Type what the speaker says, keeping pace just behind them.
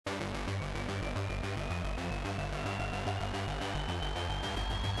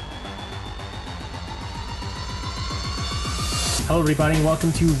Hello, everybody, and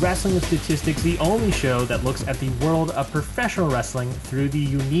welcome to Wrestling with Statistics, the only show that looks at the world of professional wrestling through the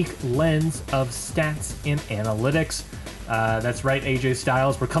unique lens of stats and analytics. That's right, AJ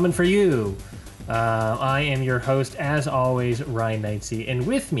Styles, we're coming for you. I am your host, as always, Ryan Knightsey, and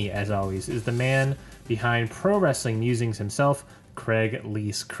with me, as always, is the man behind Pro Wrestling Musings himself, Craig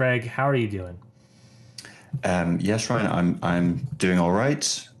Leese. Craig, how are you doing? Yes, Ryan, I'm doing all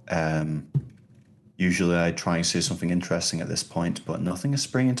right. Usually I try and say something interesting at this point, but nothing is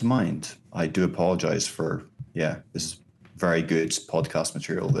springing to mind. I do apologize for, this is very good podcast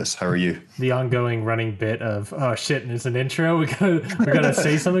material, this. How are you? The ongoing running bit of, oh shit, and it's an intro. We gotta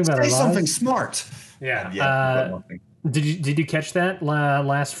say something about our lives. Say something smart. Yeah. Did you catch that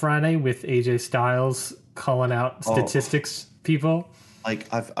last Friday with AJ Styles calling out statistics people? Like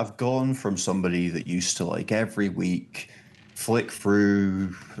I've gone from somebody that used to like every week flick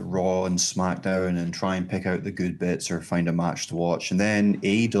through Raw and SmackDown and try and pick out the good bits or find a match to watch. And then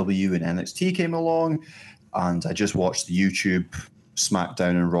AEW and NXT came along and I just watched the YouTube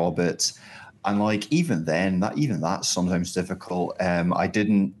SmackDown and Raw bits. And like even that's sometimes difficult. I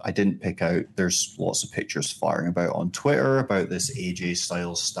didn't pick out, there's lots of pictures firing about on Twitter about this AJ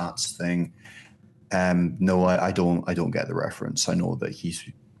Styles stats thing. No, I don't get the reference. I know that he's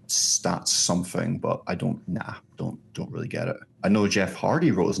stats something, but I don't really get it. I know Jeff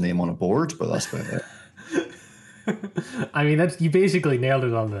Hardy wrote his name on a board, but that's about it. I mean, you basically nailed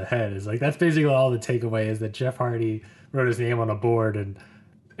it on the head. It's like that's basically all the takeaway is that Jeff Hardy wrote his name on a board, and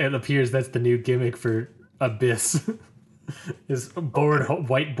it appears that's the new gimmick for Abyss, his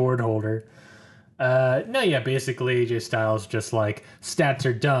white board holder. Basically AJ Styles just like stats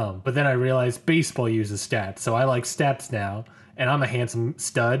are dumb, but then I realized baseball uses stats, so I like stats now. And I'm a handsome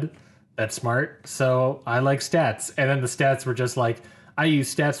stud that's smart, so I like stats. And then the stats were just like, I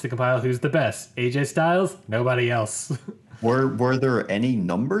use stats to compile who's the best. AJ Styles? Nobody else. Were there any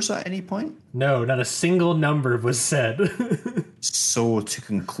numbers at any point? No, not a single number was said. So to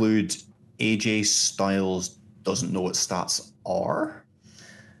conclude, AJ Styles doesn't know what stats are?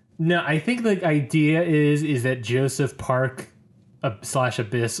 No, I think the idea is that Joseph Park /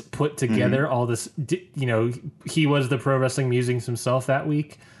 Abyss put together all this, he was the Pro Wrestling Musings himself that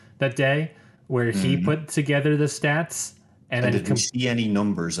day, where he put together the stats. And then did you see any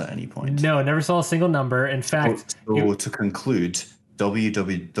numbers at any point? No, never saw a single number. In fact... So to conclude, WWE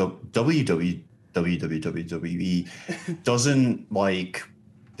doesn't like,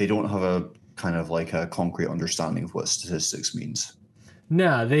 they don't have a kind of like a concrete understanding of what statistics means.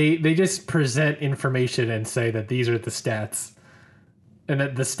 No, they just present information and say that these are the stats. And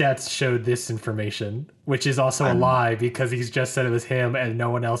that the stats showed this information, which is also a lie because he's just said it was him and no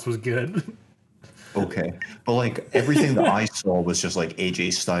one else was good. Okay. But like everything that I saw was just like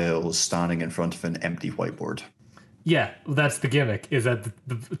AJ Styles standing in front of an empty whiteboard. Yeah, that's the gimmick, is that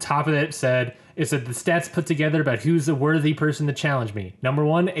the top of it said the stats put together about who's a worthy person to challenge me. Number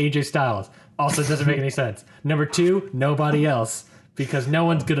 1, AJ Styles. Also doesn't make any sense. Number 2, nobody else, because no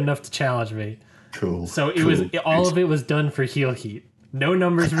one's good enough to challenge me. Cool. So all of it was done for heel heat. No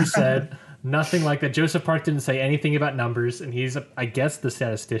numbers were said, nothing like that. Joseph Park didn't say anything about numbers, and he's, I guess, the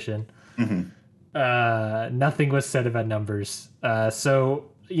statistician. Mm-hmm. Nothing was said about numbers. I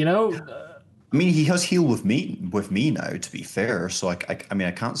mean, he has heel with me now, to be fair. So I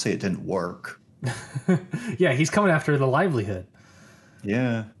can't say it didn't work. Yeah, he's coming after the livelihood.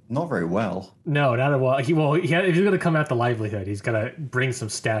 Yeah, not very well. No, not at all. If he's going to come at the livelihood, he's got to bring some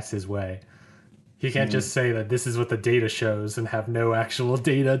stats his way. He can't just say that this is what the data shows and have no actual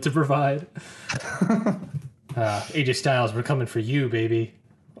data to provide. AJ Styles, we're coming for you, baby.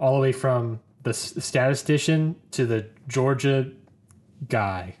 All the way from the statistician to the Georgia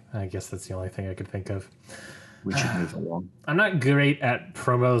guy. I guess that's the only thing I could think of. We should move along. I'm not great at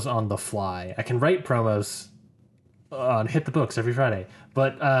promos on the fly. I can write promos on Hit the Books every Friday,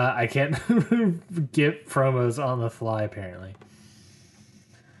 but I can't get promos on the fly, apparently.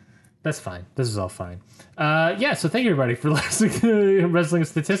 That's fine. This is all fine. So thank you, everybody, for listening to Wrestling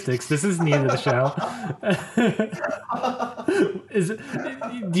Statistics. This isn't the end of the show.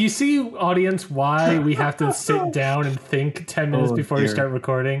 Do you see, audience, why we have to sit down and think 10 minutes before we start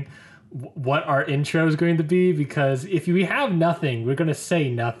recording what our intro is going to be? Because if we have nothing, we're going to say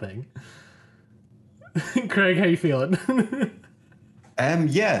nothing. Craig, how you feeling?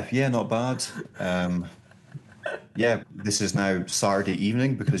 Not bad. This is now Saturday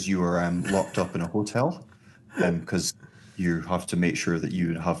evening because you are locked up in a hotel because you have to make sure that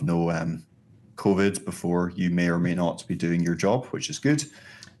you have no COVID before you may or may not be doing your job, which is good.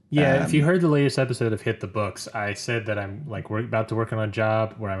 Yeah, if you heard the latest episode of Hit the Books, I said that I'm like about to work on a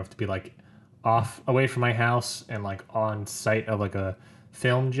job where I have to be like off away from my house and like on site of like a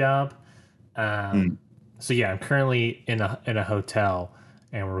film job. Mm. So yeah, I'm currently in a hotel,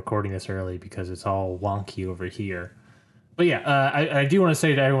 and we're recording this early because it's all wonky over here. But yeah, I do want to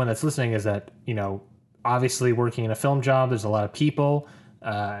say to everyone that's listening is that, obviously working in a film job, there's a lot of people,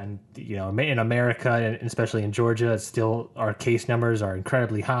 and in America and especially in Georgia, it's still our case numbers are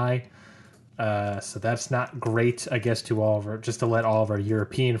incredibly high. So that's not great, I guess, to all of our, just to let all of our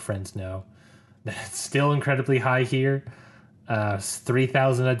European friends know that it's still incredibly high here.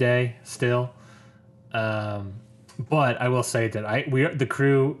 3,000 a day still. But I will say that the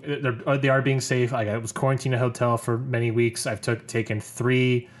crew they are being safe. I was quarantined in a hotel for many weeks. I've taken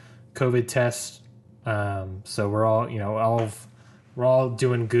 3 COVID tests. So we're all we're all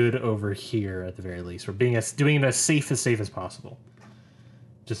doing good over here at the very least. We're doing it as safe as possible.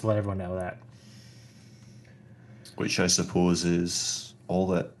 Just to let everyone know that. Which I suppose is all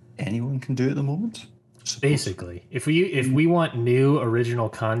that anyone can do at the moment. Basically, if we want new original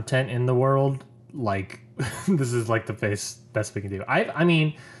content in the world, like this is like the best we can do. I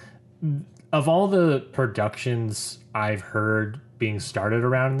mean, of all the productions I've heard being started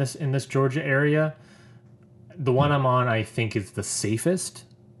around in this Georgia area, the one I'm on I think is the safest,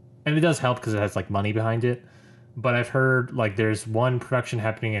 and it does help because it has like money behind it. But I've heard like there's one production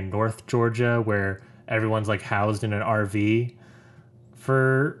happening in North Georgia where everyone's like housed in an RV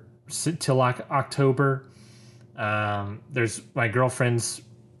for till like October. There's my girlfriend's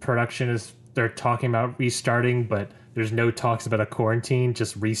production is they're talking about restarting, but there's no talks about a quarantine,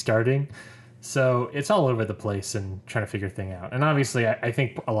 just restarting. So it's all over the place and trying to figure thing out. And obviously, I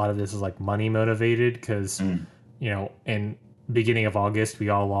think a lot of this is like money motivated because, in beginning of August, we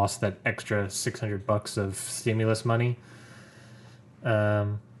all lost that extra $600 of stimulus money.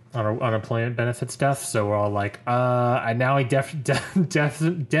 On our unemployment benefit stuff, so we're all like, I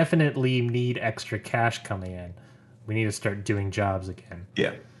definitely need extra cash coming in. We need to start doing jobs again.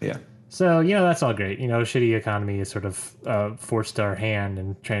 Yeah, yeah. So that's all great. Shitty economy has sort of forced our hand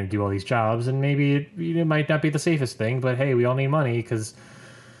and trying to do all these jobs, and maybe it might not be the safest thing, but hey, we all need money because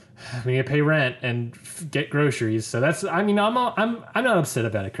we need to pay rent and get groceries. So that's. I mean, I'm not upset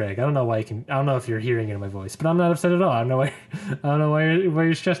about it, Craig. I don't know why I don't know if you're hearing it in my voice, but I'm not upset at all. I don't know why. I don't know why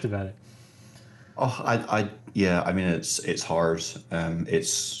you're stressed about it. Oh, yeah. I mean, it's hard.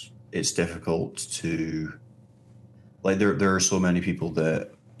 It's difficult to like. There are so many people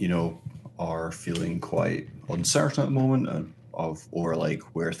that are feeling quite uncertain at the moment or like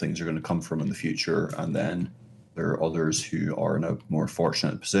where things are going to come from in the future, and then there are others who are in a more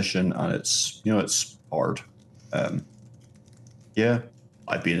fortunate position, and it's hard. Yeah,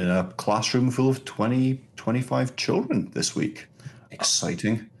 I've been in a classroom full of 25 children this week.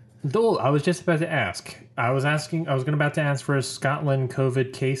 Exciting. Dole, I was just about to ask. I was about to ask for a Scotland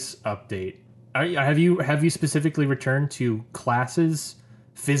COVID case update. Have you specifically returned to classes,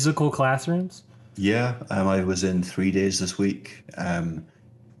 physical classrooms? Yeah, I was in 3 days this week.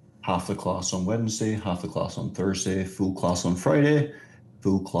 Half the class on Wednesday, half the class on Thursday, full class on Friday,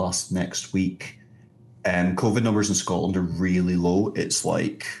 full class next week. COVID numbers in Scotland are really low. It's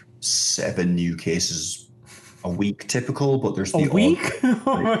like 7 new cases a week typical, but there's the A week?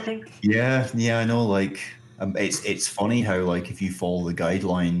 yeah, I know. Like, it's funny how like if you follow the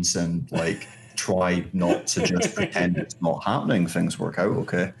guidelines and like try not to just pretend it's not happening, things work out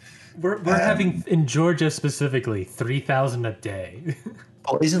okay. We're having in Georgia specifically 3,000 a day.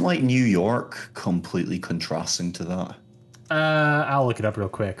 Oh, isn't like New York completely contrasting to that? I'll look it up real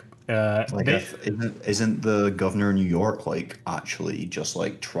quick. Isn't the governor of New York like actually just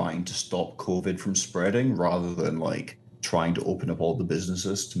like trying to stop COVID from spreading rather than like trying to open up all the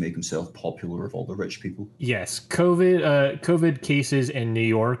businesses to make himself popular with all the rich people? Yes, COVID cases in New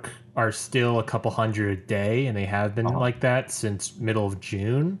York are still a couple hundred a day, and they have been like that since middle of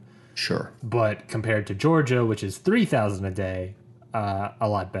June. Sure, but compared to Georgia, which is 3,000 a day, a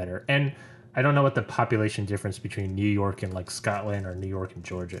lot better. And I don't know what the population difference between New York and like Scotland or New York and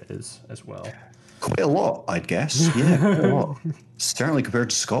Georgia is as well. Quite a lot, I'd guess. Yeah, quite a lot. Certainly compared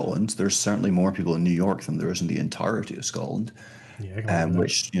to Scotland, there's certainly more people in New York than there is in the entirety of Scotland. Yeah,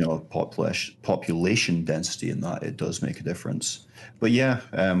 which population density in that it does make a difference. But yeah,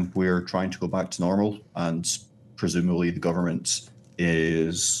 we're trying to go back to normal, and presumably the government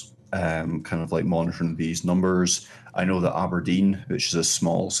is kind of like monitoring these numbers. I know that Aberdeen, which is a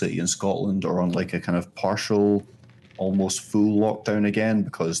small city in Scotland, are on like a kind of partial, almost full lockdown again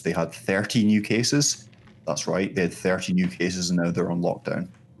because they had 30 new cases. That's right, they had 30 new cases and now they're on lockdown.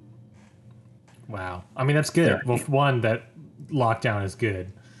 Wow. I mean, that's good. 30. Well, one, that lockdown is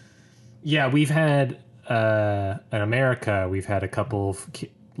good. Yeah, we've had, in America, we've had a couple of,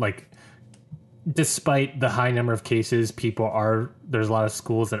 like, despite the high number of cases, there's a lot of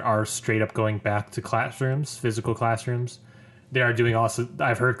schools that are straight up going back to classrooms, physical classrooms. They are doing also,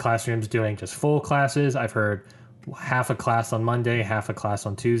 I've heard classrooms doing just full classes. I've heard half a class on Monday, half a class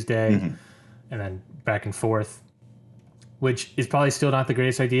on Tuesday, and then back and forth, which is probably still not the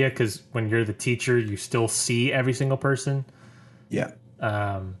greatest idea because when you're the teacher, you still see every single person. Yeah.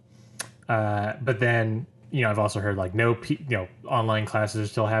 But then, I've also heard like online classes are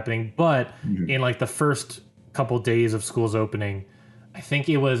still happening. But in like the first couple days of schools opening, I think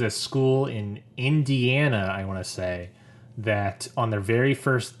it was a school in Indiana, I want to say, that on their very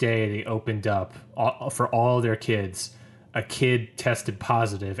first day they opened up for all their kids. A kid tested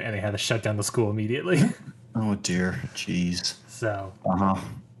positive and they had to shut down the school immediately. Oh dear, jeez. So.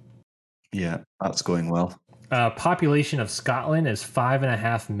 Yeah, that's going well. Population of Scotland is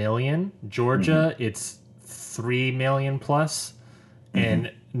 5.5 million. Georgia, it's 3 million plus,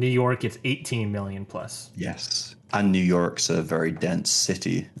 and New York, it's 18 million plus. Yes, and New York's a very dense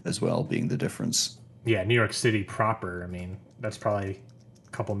city as well, being the difference. Yeah, New York City proper. I mean, that's probably a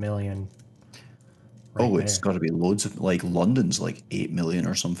couple million. It's got to be loads of, like, London's like 8 million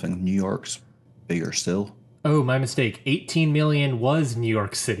or something. New York's bigger still. Oh, my mistake. 18 million was New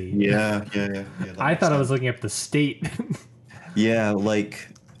York City. Yeah. I thought I was looking up the state. Yeah, like,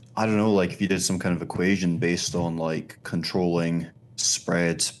 I don't know, like if you did some kind of equation based on like controlling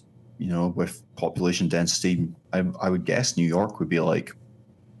spread, with population density, I would guess New York would be like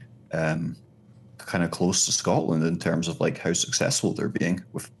kind of close to Scotland in terms of like how successful they're being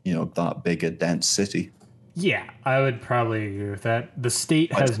with, that big a dense city. Yeah, I would probably agree with that. The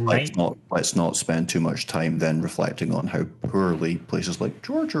state has let's not spend too much time then reflecting on how poorly places like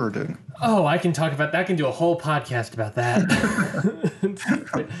Georgia are doing. Oh, I can talk about that. I can do a whole podcast about that.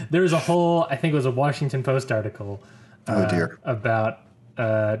 There's a whole, I think it was a Washington Post article about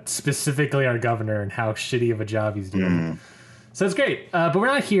specifically our governor and how shitty of a job he's doing. So it's great. But we're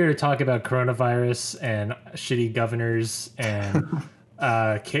not here to talk about coronavirus and shitty governors and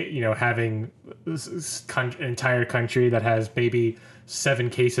having an entire country that has maybe 7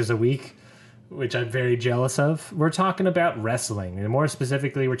 cases a week, which I'm very jealous of. We're talking about wrestling, and more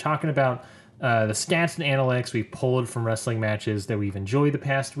specifically, we're talking about the stats and analytics we pulled from wrestling matches that we've enjoyed the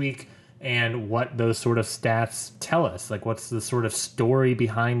past week, and what those sort of stats tell us. Like, what's the sort of story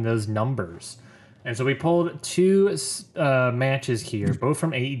behind those numbers? And so we pulled 2 matches here, both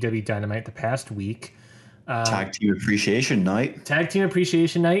from AEW Dynamite the past week. Tag Team Appreciation Night. Tag Team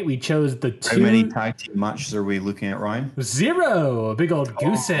Appreciation Night. We chose the 2. How many tag team matches are we looking at, Ryan? 0. A big old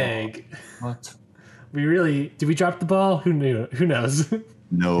goose egg. What? Did we drop the ball? Who knew? Who knows?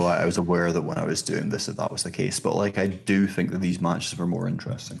 No, I was aware that when I was doing this that was the case, but like I do think that these matches were more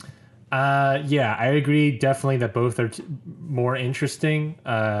interesting. Yeah, I agree definitely that both are more interesting.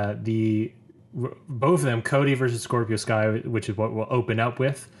 Both of them, Cody versus Scorpio Sky, which is what we'll open up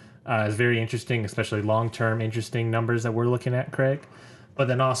with, is very interesting, especially long-term interesting numbers that we're looking at, Craig. But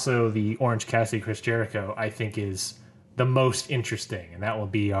then also the Orange Cassidy Chris Jericho, I think, is the most interesting, and that will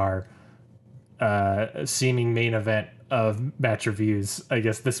be our seeming main event of match reviews, I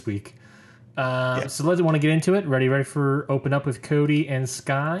guess, this week. So let's want to get into it. Ready for open up with Cody and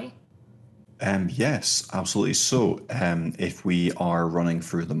Sky? Yes, absolutely. So if we are running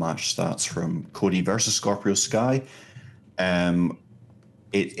through the match stats from Cody versus Scorpio Sky,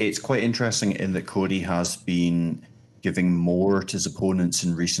 it's quite interesting in that Cody has been giving more to his opponents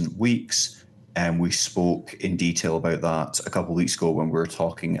in recent weeks. And we spoke in detail about that a couple of weeks ago when we were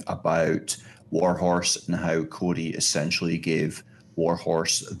talking about Warhorse and how Cody essentially gave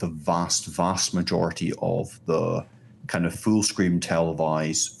Warhorse the vast majority of the kind of full screen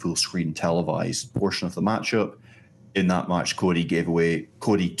televised portion of the matchup. In that match, Cody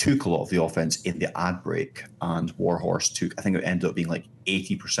took a lot of the offense in the ad break, and Warhorse took, I think it ended up being like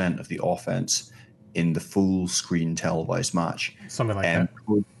 80% of the offense in the full screen televised match. Something like that.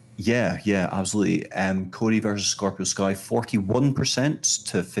 Yeah, absolutely. Cody versus Scorpio Sky,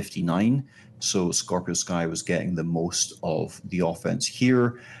 41% to 59%. So Scorpio Sky was getting the most of the offense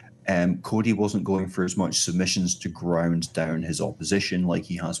here. Cody wasn't going for as much submissions to ground down his opposition like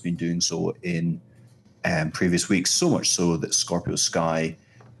he has been doing so in previous weeks, so much so that Scorpio Sky,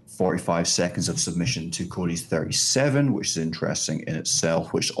 45 seconds of submission to Cody's 37, which is interesting in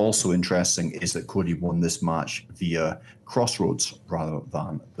itself. Which also interesting is that Cody won this match via Crossroads rather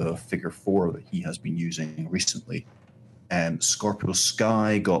than the figure 4 that he has been using recently. Scorpio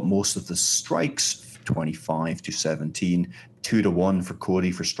Sky got most of the strikes, 25 to 17, 2-1 for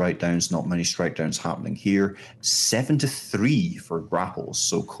Cody for strike downs. Not many strike downs happening here. 7-3 for grapples.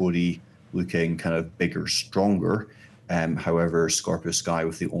 So Cody looking kind of bigger, stronger. However, Scorpio Sky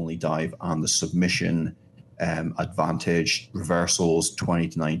with the only dive and the submission advantage. Reversals 20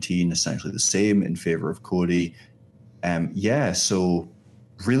 to 19, essentially the same in favor of Cody. So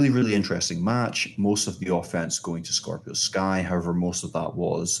really, really interesting match. Most of the offense going to Scorpio Sky. However, most of that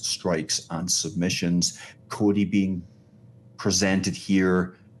was strikes and submissions. Cody being presented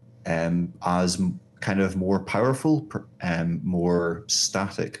here as kind of more powerful, more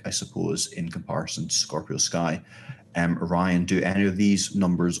static, I suppose, in comparison to Scorpio Sky. Ryan, do any of these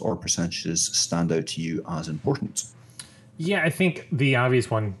numbers or percentages stand out to you as important? Yeah, I think the obvious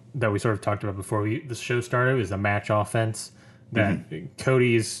one that we sort of talked about before the show started is the match offense. That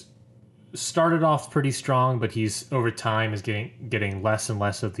Cody's started off pretty strong, but he's over time is getting less and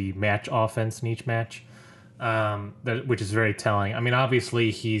less of the match offense in each match, which is very telling. I mean, obviously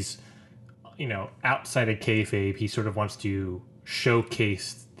he's outside of kayfabe, he sort of wants to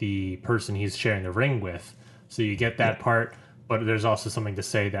showcase the person he's sharing the ring with. So you get that part, but there's also something to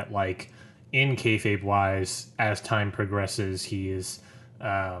say that, like, in kayfabe wise, as time progresses, he is,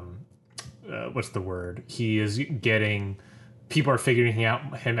 what's the word? He is getting, people are figuring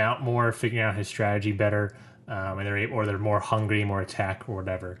him out more, figuring out his strategy better, and they're more hungry, more attack or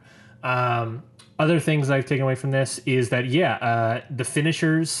whatever. Other things I've taken away from this is that, the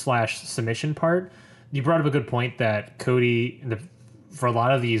finishers / submission part, you brought up a good point that Cody, for a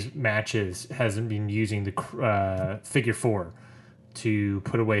lot of these matches, hasn't been using the figure four to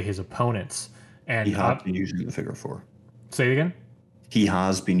put away his opponents. And he has been using the figure four. Say it again? He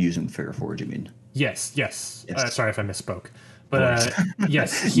has been using the figure four, do you mean? Yes. Sorry if I misspoke. But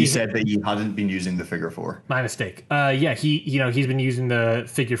yes, you said that he hadn't been using the figure four. My mistake. He's been using the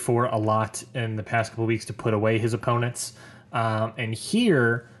figure four a lot in the past couple of weeks to put away his opponents. And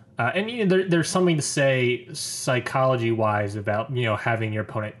here, there's something to say psychology wise about having your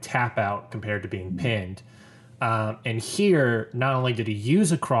opponent tap out compared to being pinned. And here, not only did he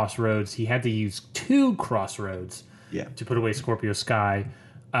use a crossroads, he had to use 2 crossroads to put away Scorpio Sky.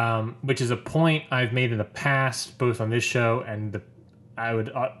 Which is a point I've made in the past, both on this show and I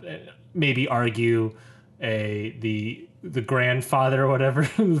would maybe argue the grandfather or whatever,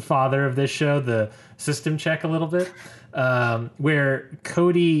 the father of this show, the System Check a little bit, where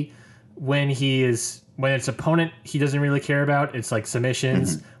Cody, when it's opponent he doesn't really care about, it's like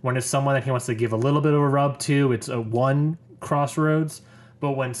submissions. Mm-hmm. When it's someone that he wants to give a little bit of a rub to, it's a 1 crossroads.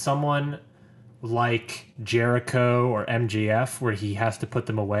 But when someone like Jericho or MJF, where he has to put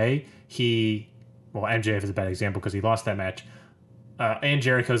them away, MJF is a bad example because he lost that match. And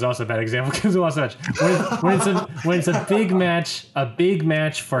Jericho is also a bad example because he lost that match. When it's a big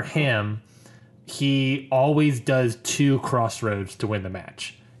match for him, he always does 2 crossroads to win the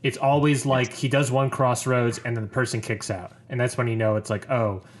match. It's always like he does 1 crossroads and then the person kicks out. And that's when it's like,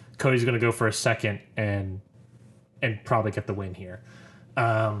 oh, Cody's going to go for a second and probably get the win here.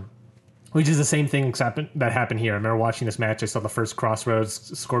 Which is the same thing that happened here. I remember watching this match. I saw the first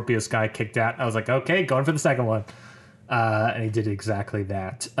crossroads. Scorpio Sky kicked out. I was like, okay, going for the second one. And he did exactly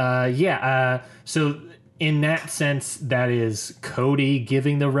that. So in that sense, that is Cody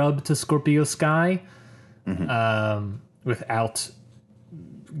giving the rub to Scorpio Sky without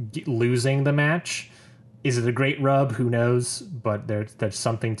losing the match. Is it a great rub? Who knows? But there's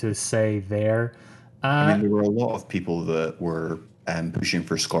something to say there. There were a lot of people that were pushing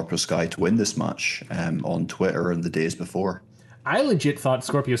for Scorpio Sky to win this match on Twitter in the days before. I legit thought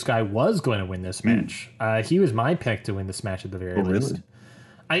Scorpio Sky was going to win this match. He was my pick to win this match at the very least.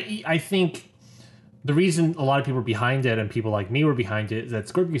 Really? I think the reason a lot of people were behind it and people like me were behind it is that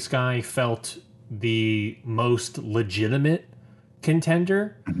Scorpio Sky felt the most legitimate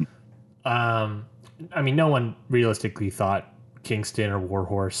contender. Mm-hmm. No one realistically thought Kingston or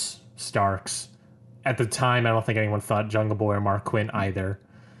Warhorse, Starks. At the time, I don't think anyone thought Jungle Boy or Mark Quinn either.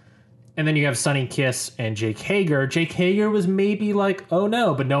 And then you have Sonny Kiss and Jake Hager. Jake Hager was maybe like, oh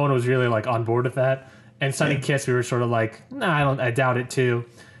no, but no one was really like on board with that. And Sonny Kiss, we were sort of like, nah, I doubt it too.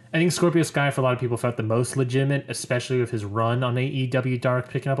 I think Scorpio Sky, for a lot of people, felt the most legitimate, especially with his run on AEW Dark,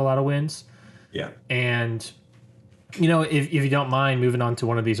 picking up a lot of wins. Yeah. And, if you don't mind moving on to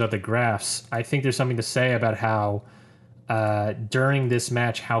one of these other graphs, I think there's something to say about how during this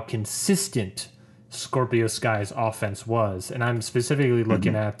match, how consistent Scorpio Sky's offense was. And I'm specifically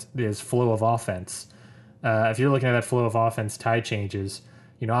looking at his flow of offense. If you're looking at that flow of offense tide changes,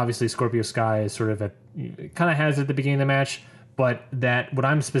 obviously Scorpio Sky is sort of kind of has at the beginning of the match, but that what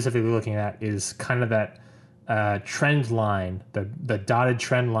I'm specifically looking at is kind of that trend line, the dotted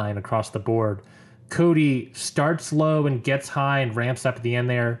trend line across the board. Cody starts low and gets high and ramps up at the end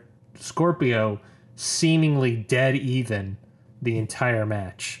there. Scorpio seemingly dead even the entire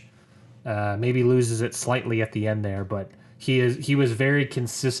match. Maybe loses it slightly at the end there, but he was very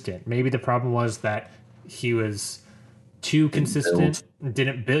consistent. Maybe the problem was that he was too Didn't consistent. build.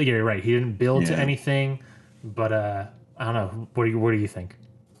 Didn't build. You're right. He didn't build to Yeah. anything. But I don't know. What do you think?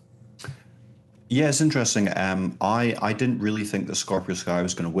 Yeah, it's interesting. I didn't really think that Scorpio Sky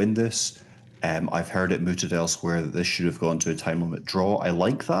was going to win this. I've heard it mooted elsewhere that this should have gone to a time limit draw. I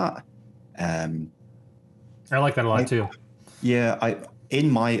like that. Um, I like that a lot I, too. yeah,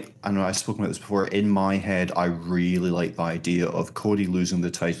 I know I've spoken about this before. In my head, I really like the idea of Cody losing the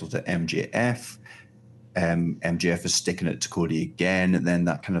title to MJF. MJF is sticking it to Cody again, and then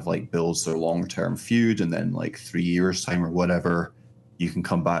that kind of like builds their long-term feud, and then like 3 years time or whatever, you can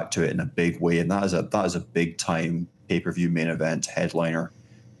come back to it in a big way, and that is a big time pay-per-view main event headliner.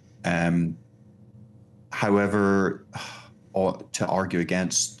 Um, However, to argue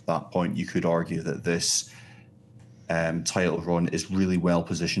against that point, you could argue that this title run is really well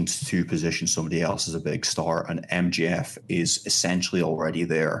positioned to position somebody else as a big star, and MJF is essentially already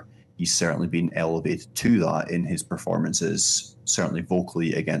there. He's certainly been elevated to that in his performances, certainly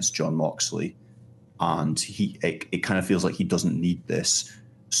vocally against John Moxley, and it kind of feels like he doesn't need this.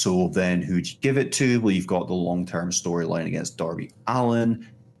 So then, who'd you give it to? Well, you've got the long-term storyline against Darby Allin,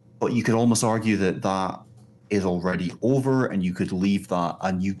 but you could almost argue that that is already over, and you could leave that,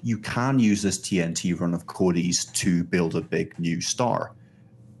 and you can use this TNT run of Cody's to build a big new star.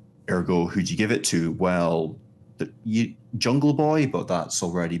 Ergo, who'd you give it to? Well, Jungle Boy, but that's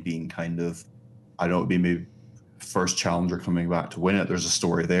already been kind of, I don't know, it'd be maybe first challenger coming back to win it. There's a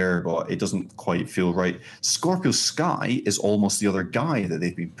story there, but it doesn't quite feel right. Scorpio Sky is almost the other guy that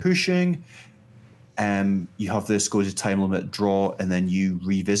they've been pushing. You have this go to time limit draw, and then you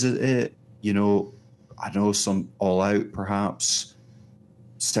revisit it. I know, some All Out perhaps.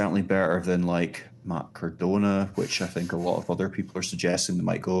 Certainly better than like Matt Cardona, which I think a lot of other people are suggesting they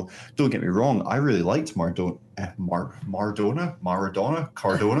might go. Don't get me wrong, I really liked Cardona. Madonna.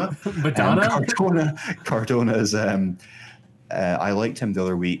 Cardona is. I liked him the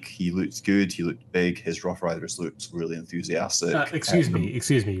other week. He looked good. He looked big. His Rough Riders looked really enthusiastic. Excuse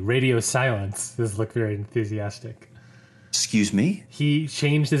me. Radio Silence does look very enthusiastic. Excuse me? He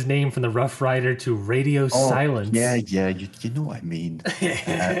changed his name from the Rough Rider to Radio Silence. Yeah, you know what I mean. But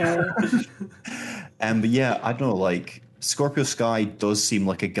yeah, I don't know, like, Scorpio Sky does seem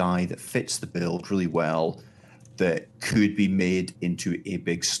like a guy that fits the build really well, that could be made into a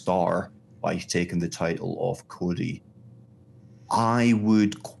big star by taking the title off Cody. I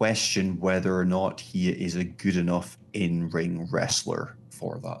would question whether or not he is a good enough in-ring wrestler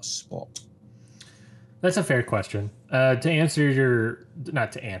for that spot. That's a fair question. To answer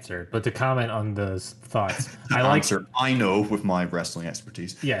not to answer, but to comment on those thoughts. I know with my wrestling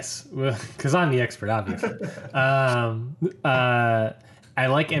expertise. Yes, because I'm the expert, obviously. I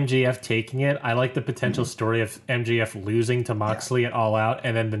like MJF taking it. I like the potential story of MJF losing to Moxley at All Out,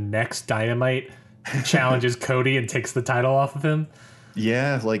 and then the next Dynamite challenges Cody and takes the title off of him.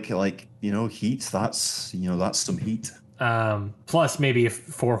 Yeah, like heat. That's some heat. Plus, maybe if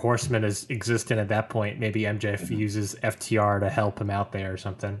Four Horsemen is existent at that point, maybe MJF uses FTR to help him out there or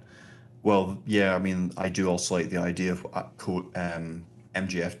something. Well, yeah, I mean, I do also like the idea of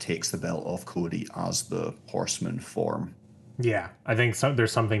MJF takes the belt off Cody as the Horseman form. Yeah, I think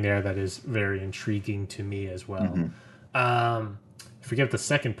there's something there that is very intriguing to me as well. I forget what the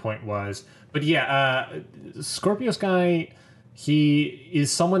second point was, but yeah, Scorpio Sky, he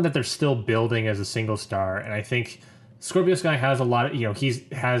is someone that they're still building as a single star, and I think Scorpio Sky has a lot of, he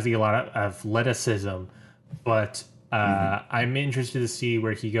has a lot of athleticism, but I'm interested to see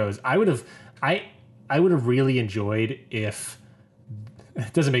where he goes. I would have really enjoyed if,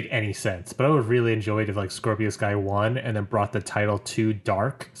 it doesn't make any sense, but I would have really enjoyed if like Scorpio Sky won and then brought the title to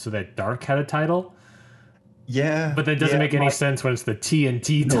Dark so that Dark had a title. Yeah, but that doesn't make any sense when it's the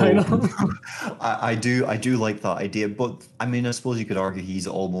TNT title. I do like that idea, but I mean, I suppose you could argue he's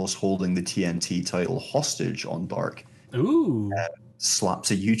almost holding the TNT title hostage on Dark. Ooh. Slaps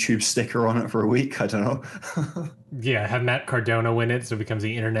a YouTube sticker on it for a week. I don't know. Yeah, have Matt Cardona win it so it becomes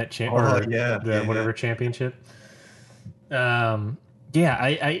the internet whatever championship.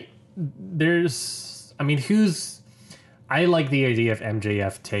 I like the idea of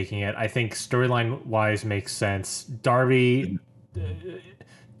MJF taking it. I think storyline wise makes sense. Darby's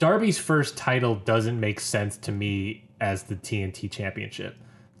first title doesn't make sense to me as the TNT championship.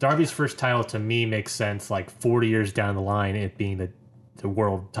 Darby's first title to me makes sense like 40 years down the line, it being the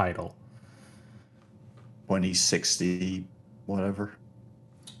world title. When he's 60, whatever.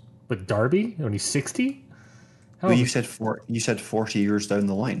 But Darby, when he's 60? How Well, old you is? said 40 years down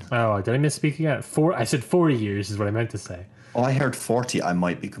the line. Oh, did I misspeak again? I said 4 years is what I meant to say. Oh, I heard 40. I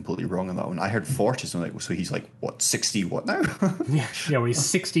might be completely wrong on that one. I heard 40, so I'm like, so he's like, what, 60 what now? Yeah, yeah. When he's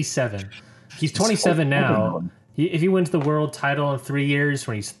 67, he's He's 27 older than now. one. If he wins the world title in 3 years,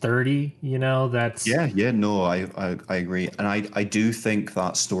 when he's 30, that's Yeah, no, I agree. And I do think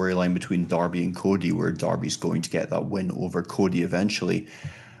that storyline between Darby and Cody, where Darby's going to get that win over Cody eventually,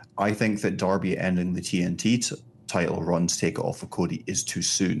 I think that Darby ending the TNT title run to take it off of Cody is too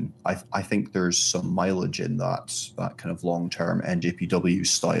soon. I think there's some mileage in that kind of long term NJPW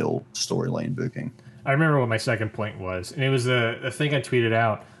style storyline booking. I remember what my second point was, and it was a thing I tweeted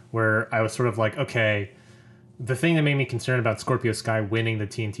out where I was sort of like, okay, the thing that made me concerned about Scorpio Sky winning the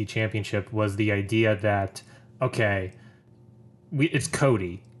TNT Championship was the idea that, okay, it's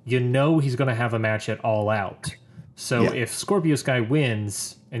Cody. He's going to have a match at All Out. So Yeah. if Scorpio Sky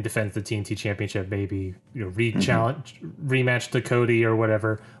wins and defends the TNT Championship, maybe re-challenge, rematch to Cody or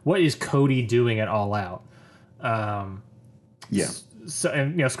whatever, what is Cody doing at All Out? Yeah. So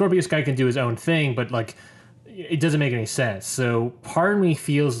and Scorpio Sky can do his own thing, but like it doesn't make any sense. So part of me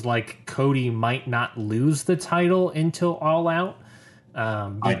feels like Cody might not lose the title until All Out.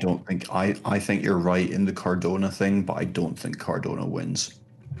 I don't think I think you're right in the Cardona thing, but I don't think Cardona wins.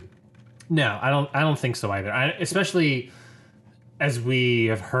 No, I don't think so either. Especially as we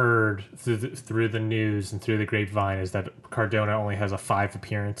have heard through the news and through the grapevine, is that Cardona only has a 5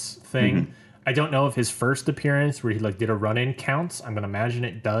 appearance thing. I don't know if his first appearance where he like did a run in counts. I'm gonna imagine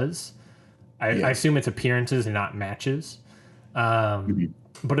it does. I assume it's appearances and not matches.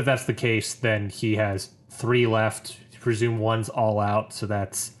 But if that's the case, then he has 3 left. Presume one's All Out, so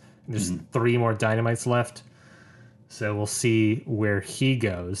there's 3 more Dynamites left. So we'll see where he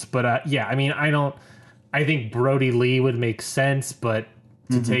goes. But yeah, I mean, I think Brody Lee would make sense, but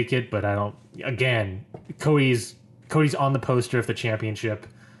to take it. But I don't. Again, Cody's on the poster of the championship.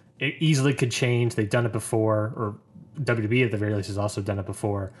 It easily could change. They've done it before, or WWE at the very least has also done it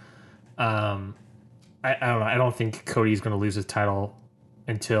before. I don't know. I don't think Cody's going to lose his title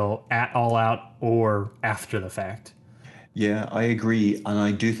until at All Out or after the fact. Yeah, I agree. And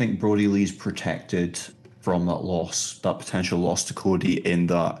I do think Brody Lee's protected from that loss, that potential loss to Cody, in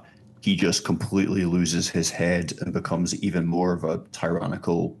that he just completely loses his head and becomes even more of a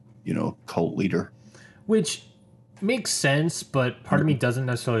tyrannical, cult leader. Which makes sense, but part of me doesn't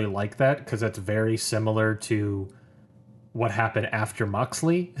necessarily like that because that's very similar to what happened after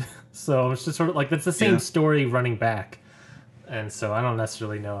Moxley. So it's just sort of like that's the same story running back. And so I don't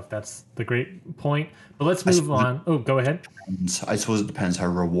necessarily know if that's the great point. But let's move on. Oh, go ahead. I suppose it depends how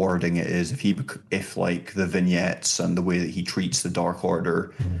rewarding it is. If like the vignettes and the way that he treats the Dark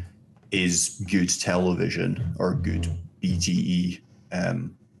Order is good television or good BTE.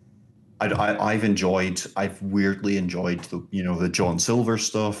 I've weirdly enjoyed the John Silver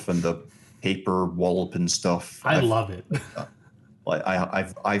stuff and the paper walloping stuff. I love it. Like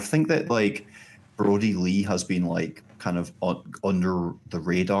I think that like Brody Lee has been like kind of under the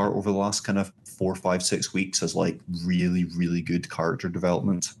radar over the last kind of 4, 5, 6 weeks as like really, really good character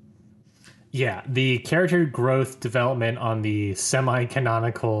development. Yeah, the character growth development on the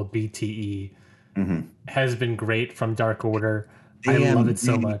semi-canonical BTE has been great from Dark Order. I love it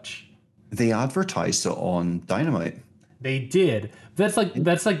so much. They advertised it on Dynamite. They did. That's like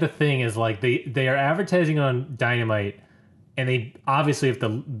the thing is like they are advertising on Dynamite, and they obviously have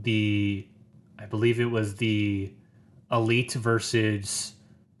the I believe it was the Elite versus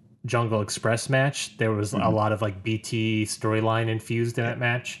Jungle Express match. There was a lot of like BT storyline infused in that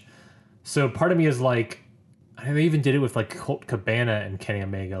match. So part of me is like, I even did it with like Colt Cabana and Kenny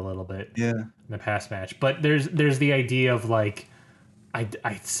Omega a little bit in the past match. But there's the idea of like,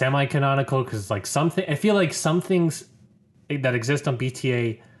 I semi-canonical because like something, I feel like some things that exist on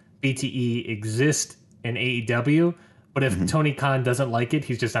BTE exist in AEW. But if Tony Khan doesn't like it,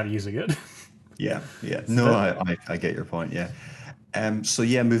 he's just not using it. Yeah. No, I get your point. Yeah. So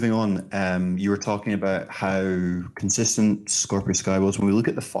yeah, moving on. You were talking about how consistent Scorpio Sky was. When we look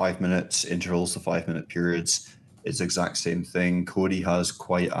at the 5 minutes intervals, the 5 minute periods, it's the exact same thing. Cody has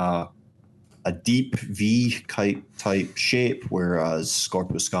quite a deep V type shape, whereas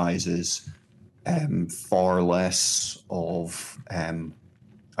Scorpio Sky's is far less of.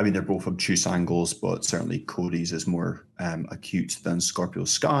 I mean, they're both obtuse angles, but certainly Cody's is more acute than Scorpio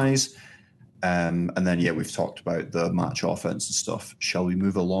Sky's. And then, yeah, we've talked about the match offense and stuff. Shall we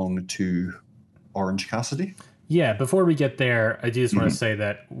move along to Orange Cassidy? Yeah, before we get there, I do just want to say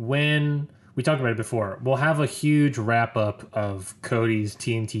that when we talked about it before, we'll have a huge wrap up of Cody's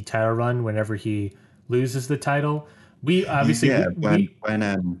TNT title run whenever he loses the title. We obviously Yeah, when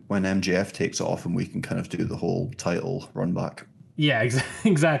MJF takes off and we can kind of do the whole title run back. yeah,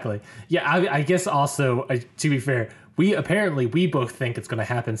 exactly. Yeah, I guess also to be fair, we both think it's going to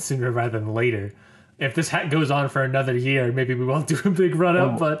happen sooner rather than later. If this goes on for another year, maybe we won't do a big run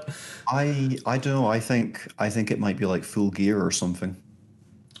up. Well, But I don't know. I think it might be like Full Gear or something.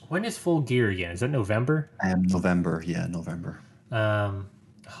 when is Full Gear again? Is that November? November, yeah, November. Um,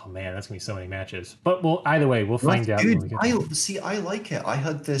 oh man, that's gonna be so many matches. But well, either way, we'll Well, find that's out when good. we get I there. see. I like it. I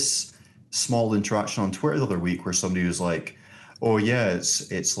had this small interaction on Twitter the other week where somebody was like, "Oh yeah,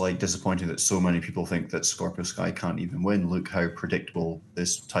 it's like disappointing that so many people think that Scorpio Sky can't even win. Look how predictable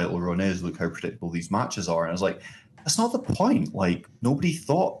this title run is. Look how predictable these matches are." And I was like, "That's not the point. Like nobody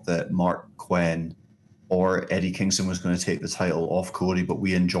thought that Mark Quinn or Eddie Kingston was going to take the title off Cody, but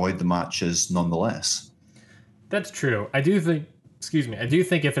we enjoyed the matches nonetheless." That's true. I do think. Excuse me. I do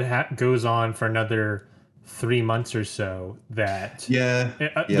think if it goes on for another 3 months or so, that Yeah,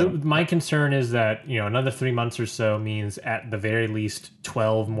 yeah, my concern is that another 3 months or so means at the very least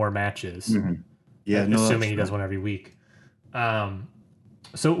 12 more matches, mhm. Yeah. No, that's assuming he does fair. one every week. Um,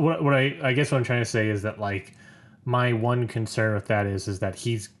 so what I guess what I'm trying to say is that like my one concern with that is that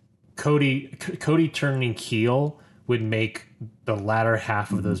he's Cody turning heel would make the latter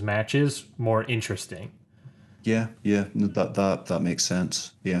half of Mhm. those matches more interesting. Yeah, yeah, no, that makes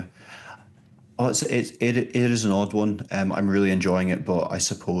sense. Yeah. Oh, it is an odd one. I'm really enjoying it, but I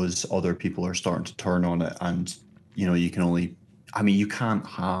suppose other people are starting to turn on it, and you can only, I mean, you can't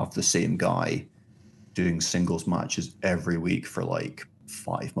have the same guy doing singles matches every week for like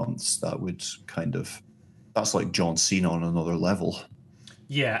 5 months. That would kind of, that's like John Cena on another level.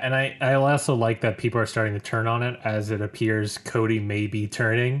 Yeah, and I also like that people are starting to turn on it as it appears Cody may be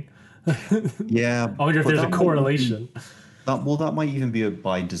turning. I Yeah, wonder if but there's a that might even correlation. that might even be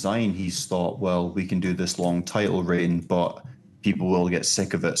by design. He's thought, well, we can do this long title reign, but people will get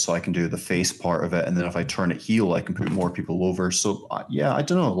sick of it, so I can do the face part of it, and then if I turn it heel, I can put more people over. So yeah, I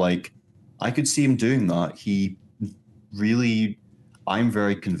don't know. Like, I could see him doing that. He really, I'm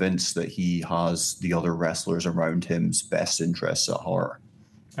very convinced that he has the other wrestlers around him's best interests at heart.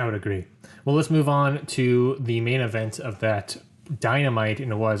 I would agree. Well, let's move on to the main event of that Dynamite,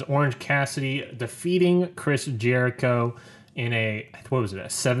 and it was Orange Cassidy defeating Chris Jericho in a what was it, a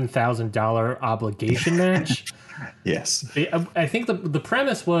 $7,000 obligation match. Yes. I think the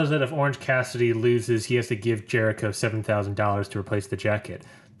premise was that if Orange Cassidy loses, he has to give Jericho $7,000 to replace the jacket.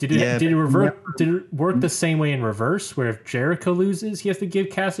 Yeah, Did it but revert? Did it work the same way in reverse, where if Jericho loses, he has to give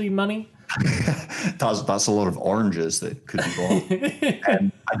Cassidy money? that's a lot of oranges that could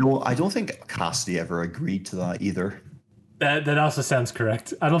be bought. I don't think Cassidy ever agreed to that either. That also sounds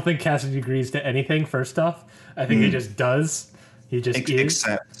correct. I don't think Cassidy agrees to anything. First off, I think he just does. He just is.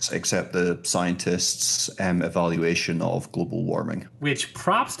 Except the scientists' evaluation of global warming. Which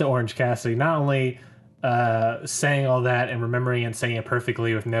props to Orange Cassidy, not only saying all that and remembering and saying it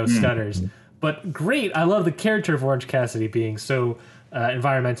perfectly with no stutters, but great. I love the character of Orange Cassidy being so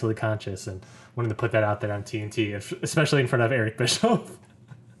environmentally conscious and wanting to put that out there on TNT, especially in front of Eric Bischoff.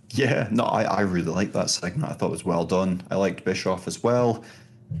 Yeah, no, I really liked that segment. I thought it was well done. I liked Bischoff as well.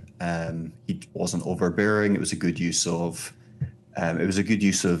 He wasn't overbearing. It was a good use of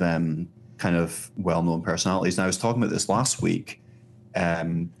kind of well-known personalities. And I was talking about this last week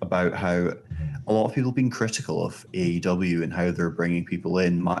about how a lot of people have been critical of AEW and how they're bringing people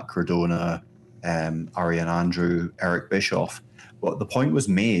in, Matt Cardona, Ariane Andrew, Eric Bischoff. But the point was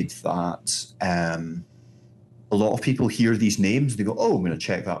made that a lot of people hear these names and they go, "Oh, I'm going to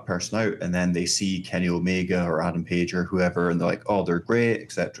check that person out," and then they see Kenny Omega or Adam Page or whoever, and they're like, "Oh, they're great,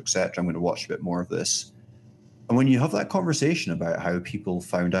 etc., etc. I'm going to watch a bit more of this." And when you have that conversation about how people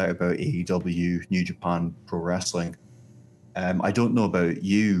found out about AEW, New Japan Pro Wrestling, I don't know about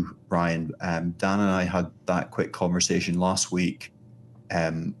you, Brian. Dan and I had that quick conversation last week.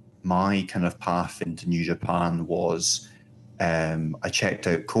 My kind of path into New Japan was I checked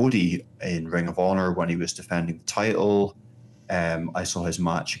out Cody in Ring of Honor when he was defending the title. I saw his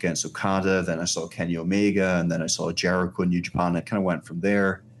match against Okada. Then I saw Kenny Omega, and then I saw Jericho in New Japan. I kind of went from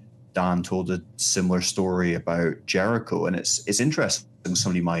there. Dan told a similar story about Jericho, and it's interesting.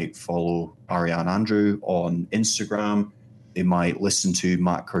 Somebody might follow Ariane Andrew on Instagram. They might listen to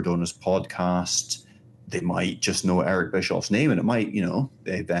Matt Cardona's podcast. They might just know Eric Bischoff's name, and it might,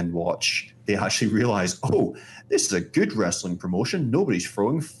 they then watch. They actually realize, oh, this is a good wrestling promotion. Nobody's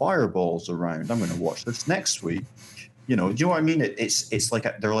throwing fireballs around. I'm going to watch this next week. Do you know what I mean? It's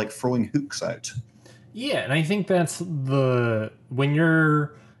like they're like throwing hooks out. Yeah, and I think that's when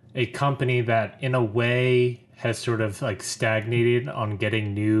you're a company that in a way has sort of like stagnated on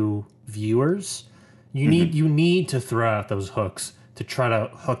getting new viewers, You need to throw out those hooks to try to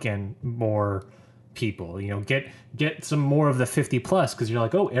hook in more people. You know, get some more of the 50 plus because you're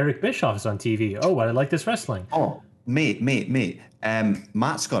like, oh, Eric Bischoff is on TV. Oh, I like this wrestling. Oh, mate.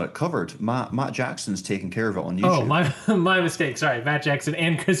 Matt's got it covered. Matt Jackson's taking care of it on Oh, YouTube. my mistake. Sorry, Matt Jackson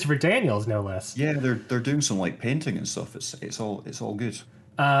and Christopher Daniels, no less. Yeah, they're doing some like painting and stuff. It's all good.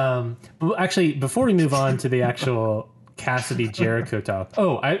 But actually, before we move on to the actual Cassidy Jericho talk,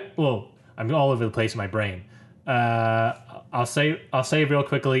 I'm all over the place in my brain. I'll say real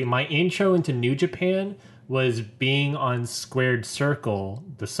quickly, my intro into New Japan was being on Squared Circle,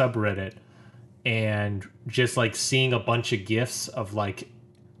 the subreddit, and just like seeing a bunch of gifs of like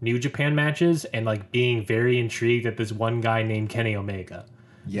New Japan matches and like being very intrigued at this one guy named Kenny Omega.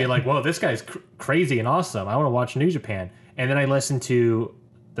 Yeah. Be like, whoa, this guy's crazy and awesome. I want to watch New Japan. And then I listened to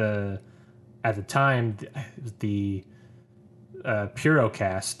at the time, the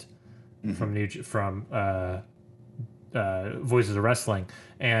Purocast from Voices of Wrestling,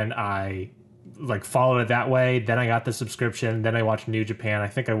 and I like followed it that way. Then I got the subscription. Then I watched New Japan. I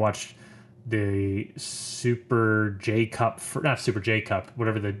think I watched the Super J Cup, not Super J Cup,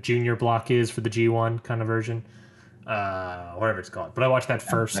 whatever the junior block is for the G1 kind of version, whatever it's called. But I watched that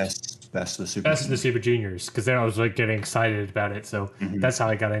first. Best of the Super Juniors, because then I was like getting excited about it. So that's how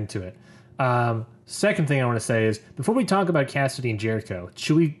I got into it. Second thing I want to say is, before we talk about Cassidy and Jericho,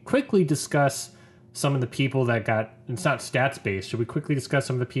 should we quickly discuss some of the people that got, it's not stats based, should we quickly discuss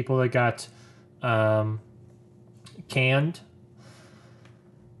some of the people that got canned?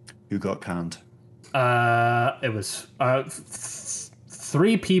 Who got canned? It was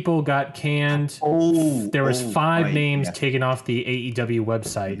three people got canned. There was five names taken off the AEW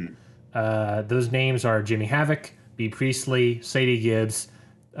website. Those names are Jimmy Havoc, B. Priestley, Sadie Gibbs,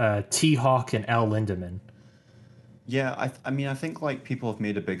 T-Hawk, and Al Lindemann. Yeah, I think like people have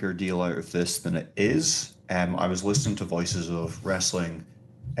made a bigger deal out of this than it is. I was listening to Voices of Wrestling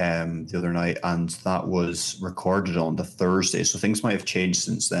the other night, and that was recorded on the Thursday, so things might have changed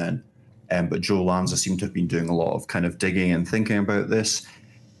since then. But Joe Lanza seemed to have been doing a lot of kind of digging and thinking about this.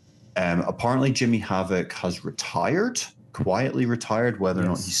 Apparently, Jimmy Havoc has retired, quietly retired. Whether or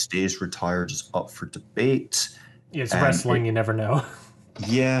not he stays retired is up for debate. Yeah, it's wrestling, you never know.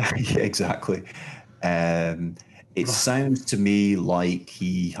 Yeah, exactly. It sounds to me like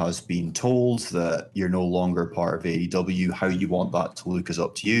he has been told that you're no longer part of AEW. How you want that to look is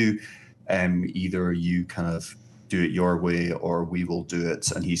up to you. Either you kind of do it your way or we will do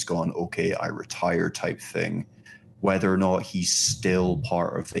it. And he's gone, okay, I retire type thing. Whether or not he's still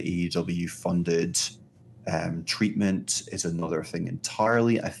part of the AEW funded treatment is another thing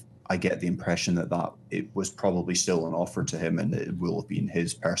entirely. I get the impression that it was probably still an offer to him, and it will have been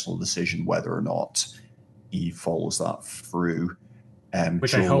his personal decision whether or not he follows that through.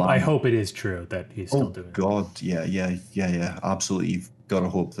 Which I hope it is true that he's still doing it. Oh God, yeah, absolutely. You've got to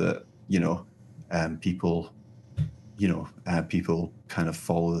hope that people, people kind of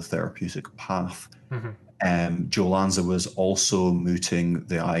follow the therapeutic path. Joe Lanza was also mooting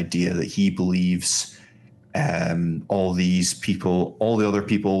the idea that he believes all the other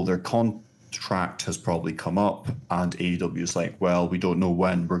people, their contract has probably come up, and AEW is like, well, we don't know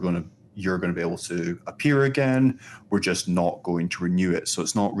when you're going to be able to appear again. We're just not going to renew it. So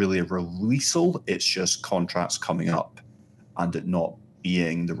it's not really a releasal. It's just contracts coming up and it not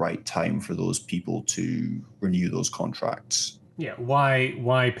being the right time for those people to renew those contracts. Yeah,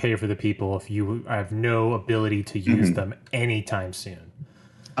 why pay for the people if you have no ability to use them anytime soon?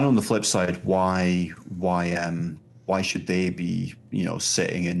 And on the flip side, why should they be,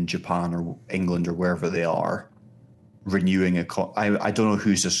 sitting in Japan or England or wherever they are, renewing I don't know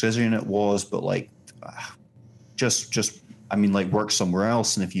whose decision it was, but work somewhere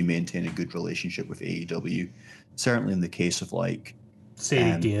else. And if you maintain a good relationship with AEW, certainly in the case of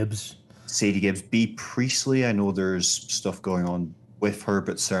Sadie Gibbs, B. Priestley, I know there's stuff going on with her,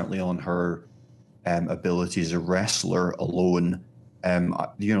 but certainly on her ability as a wrestler alone,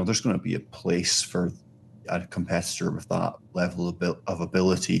 there's going to be a place for a competitor with that level of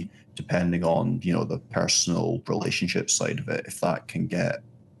ability, depending on, the personal relationship side of it, if that can get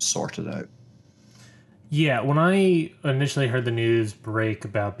sorted out. Yeah, when I initially heard the news break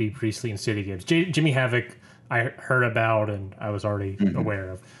about B. Priestley and Sadie Gibbs, Jimmy Havoc, I heard about and I was already aware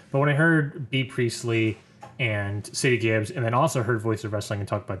of. But when I heard B. Priestley and Sadie Gibbs, and then also heard Voice of Wrestling and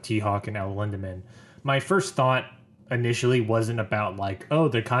talk about T-Hawk and Al Lindemann, my first thought initially wasn't about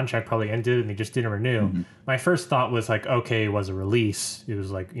the contract probably ended and they just didn't renew. My first thought was okay, it was a release. It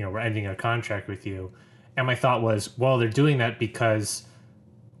was we're ending a contract with you. And my thought was, well, they're doing that because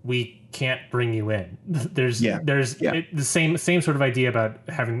we can't bring you in. There's Yeah. the same sort of idea about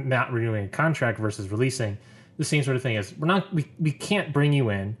having not renewing a contract versus releasing. The same sort of thing is we can't bring you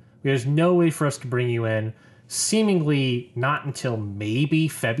in. There's no way for us to bring you in. Seemingly not until maybe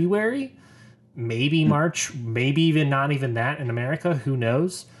February, maybe March, maybe even not even that in America. Who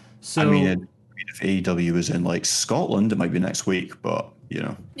knows? So I mean, if AEW is in like Scotland, it might be next week, but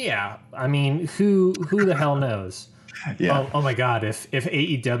yeah, I mean, who the hell knows? yeah. Oh my God! If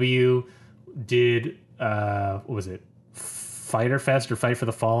AEW did what was it, Fighter Fest or Fight for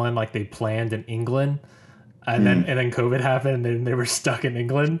the Fallen like they planned in England, and then COVID happened and then they were stuck in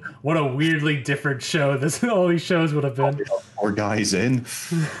England. What a weirdly different show this all these shows would have been. Four guys in,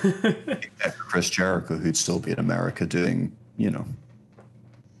 except for Chris Jericho, who'd still be in America doing.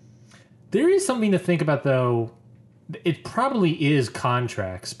 There is something to think about though. It probably is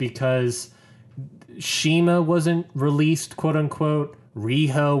contracts because Shima wasn't released, quote unquote.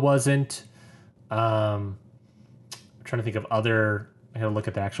 Riho wasn't. I'm trying to think of other. I had to look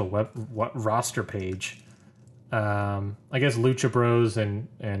at the actual roster page. I guess Lucha Bros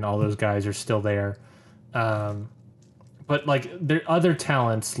and all those guys are still there. But like there other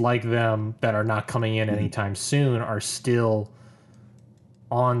talents like them that are not coming in anytime soon are still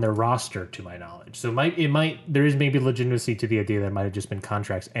on their roster, to my knowledge. So there is maybe legitimacy to the idea that it might have just been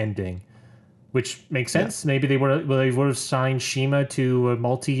contracts ending, which makes sense. Maybe they would have signed Shima to a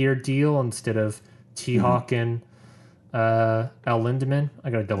multi-year deal instead of T-Hawk and El Lindemann.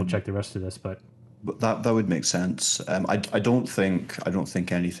 I gotta double check the rest of this, but that would make sense. I don't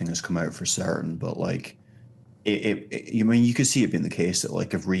think anything has come out for certain, but like you could see it being the case that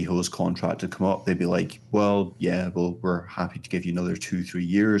like if Riho's contract had come up, they'd be like, well, yeah, well, we're happy to give you another 2-3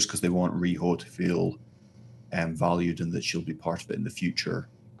 years because they want Riho to feel valued and that she'll be part of it in the future.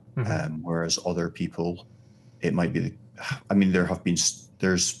 Whereas other people, it might be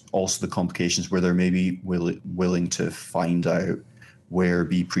there's also the complications where they're maybe willing to find out where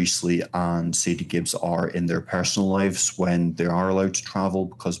Bea Priestley and Sadie Gibbs are in their personal lives when they are allowed to travel,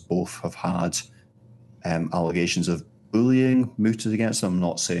 because both have had allegations of bullying mooted against them. I'm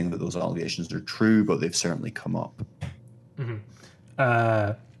not saying that those allegations are true, but they've certainly come up.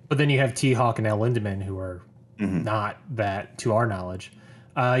 But then you have T-Hawk and El Lindemann, who are not that, to our knowledge.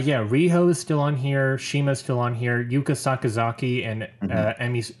 Riho is still on here. Shima's still on here. Yuka Sakazaki and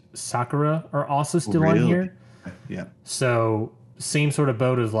Emi Sakura are also still on here. Yeah. So same sort of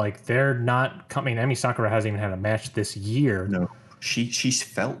boat as like they're not coming. Emi Sakura hasn't even had a match this year. No. She's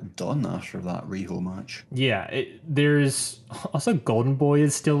felt done after that Riho match. Yeah, there's also Golden Boy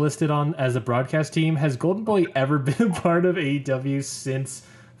is still listed on as a broadcast team. Has Golden Boy ever been a part of AEW since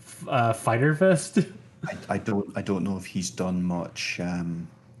Fyter Fest? I don't know if he's done much. I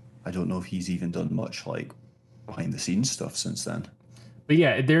don't know if he's even done much like behind the scenes stuff since then. But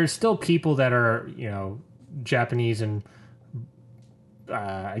yeah, there's still people that are Japanese and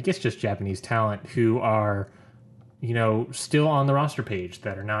I guess just Japanese talent who are still on the roster page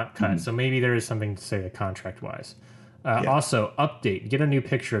that are not cut. So maybe there is something to say contract wise. Also, update. Get a new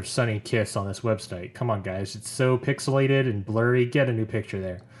picture of Sunny Kiss on this website. Come on, guys. It's so pixelated and blurry. Get a new picture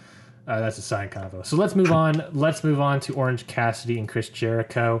there. That's a side convo. So let's move on. Let's move on to Orange Cassidy and Chris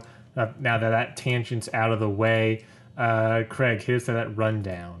Jericho. Now that tangent's out of the way, Craig, hit us to that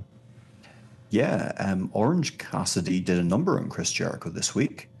rundown. Yeah, Orange Cassidy did a number on Chris Jericho this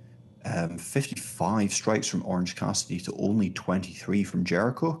week. 55 strikes from Orange Cassidy to only 23 from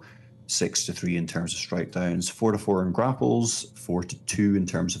Jericho. 6-3 in terms of strike downs, 4-4 in grapples, 4-2 in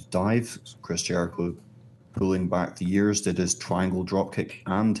terms of dives. Chris Jericho, pulling back the years, did his triangle dropkick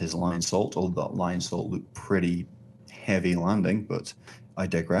and his lion salt, although that lion salt looked pretty heavy landing, but I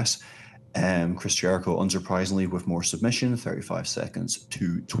digress. Chris Jericho, unsurprisingly, with more submission, 35 seconds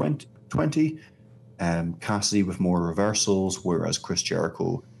to 20. Cassidy with more reversals, whereas Chris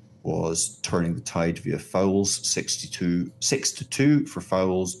Jericho was turning the tide via fouls, 6-2 for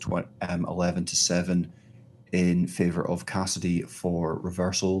fouls, 11-7 in favor of Cassidy for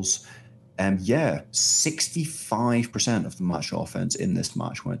reversals. 65% of the match offense in this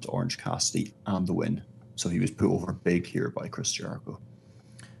match went to Orange Cassidy and the win. So he was put over big here by Chris Jericho.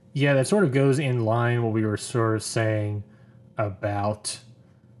 Yeah, that sort of goes in line what we were sort of saying about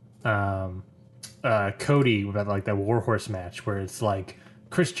Cody, about like that Warhorse match where it's like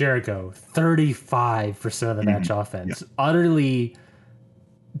Chris Jericho, 35% of the match offense, utterly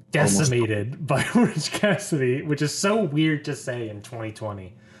decimated by Orange Cassidy, which is so weird to say in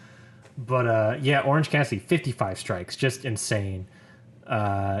 2020. But Orange Cassidy, 55 strikes, just insane.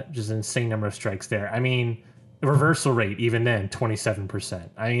 Just an insane number of strikes there. I mean, reversal rate, even then, 27%.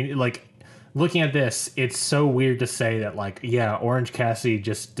 I mean, like, looking at this, it's so weird to say that, like, yeah, Orange Cassidy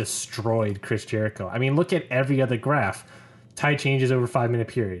just destroyed Chris Jericho. I mean, look at every other graph. Tide changes over 5-minute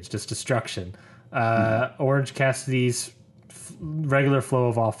periods, just destruction. Orange Cassidy's regular flow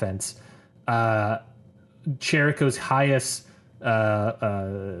of offense. Jericho's highest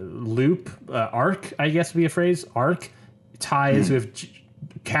loop arc, I guess would be a phrase. Arc ties with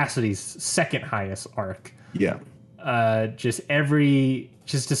Cassidy's second highest arc. Yeah. Just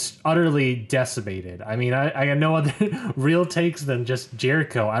utterly decimated. I mean, I got no other real takes than just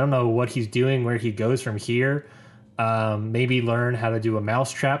Jericho. I don't know what he's doing, where he goes from here. Maybe learn how to do a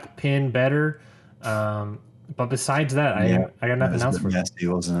mousetrap pin better. But besides that, I got nothing else for him. Messy,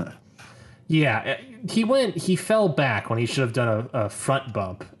 wasn't it? Yeah, he fell back when he should have done a front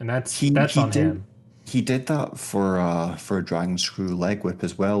bump, and that's on him. He did that for a Dragon Screw leg whip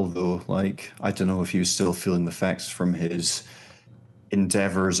as well, though. Like, I don't know if he was still feeling the effects from his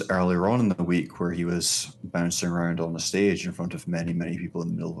endeavors earlier on in the week where he was bouncing around on the stage in front of many, many people in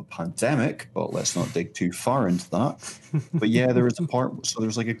the middle of a pandemic, but let's not dig too far into that. But yeah, there was a part, so there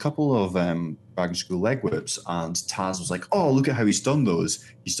was like a couple of Dragon Screw leg whips, and Taz was like, oh, look at how he's done those.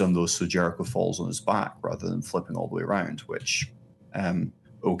 He's done those so Jericho falls on his back rather than flipping all the way around, which,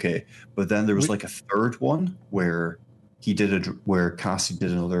 okay. But then there was like a third one where where Cassie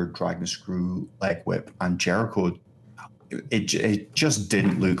did another Dragon Screw leg whip, and Jericho, it just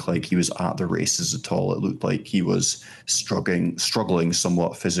didn't look like he was at the races at all. It looked like he was struggling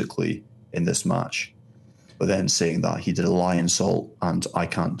somewhat physically in this match. But then saying that he did a lion salt, and I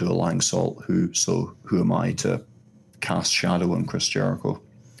can't do a lion salt, who am I to cast shadow on Chris Jericho?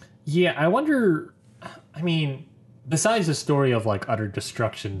 Yeah, I wonder. I mean, besides the story of like utter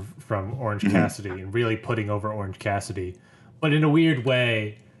destruction from Orange Cassidy and really putting over Orange Cassidy, but in a weird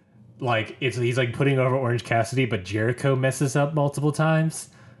way, like he's like putting over Orange Cassidy, but Jericho messes up multiple times.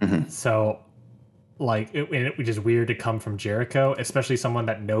 So, like, it was just weird to come from Jericho, especially someone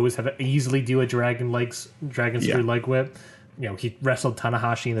that knows how to easily do a Dragon Screw leg whip. You know, he wrestled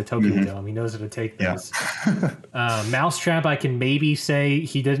Tanahashi in the Tokyo Dome. He knows how to take this. Mousetrap, I can maybe say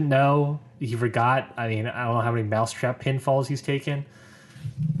he didn't know. He forgot. I mean, I don't know how many Mousetrap pinfalls he's taken.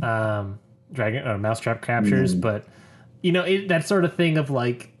 Mousetrap captures, but you know, that sort of thing of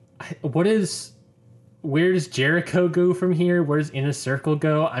like, where does Jericho go from here? Where does Inner Circle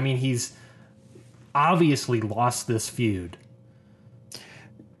go? I mean, he's obviously lost this feud.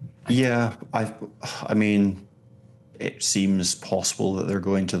 Yeah, I mean, it seems possible that they're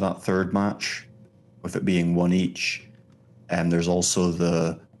going to that third match, with it being one each. And there's also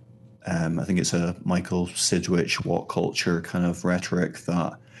the, I think it's a Michael Sidgwick What Culture kind of rhetoric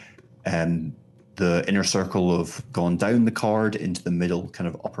that the Inner Circle have gone down the card into the middle, kind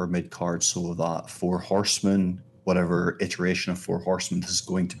of upper mid card, so that Four Horsemen, whatever iteration of Four Horsemen this is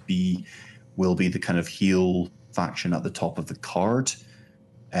going to be, will be the kind of heel faction at the top of the card.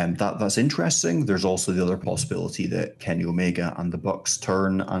 And that's interesting. There's also the other possibility that Kenny Omega and the Bucks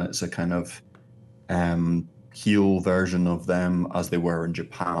turn, and it's a kind of heel version of them as they were in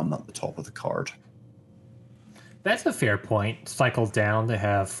Japan at the top of the card. That's a fair point. Cycle down to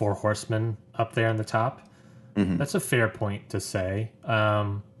have Four Horsemen up there in the top. That's a fair point to say.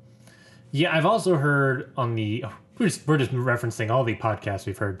 Yeah, I've also heard on the... We're just referencing all the podcasts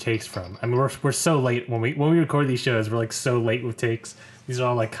we've heard takes from. I mean, we're so late when we record these shows. We're like so late with takes. These are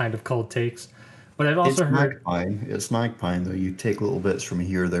all like kind of cold takes. But I've also heard it's Magpie though. You take little bits from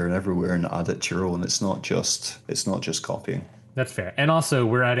here, there, and everywhere, and add it to your own. It's not just copying. That's fair. And also,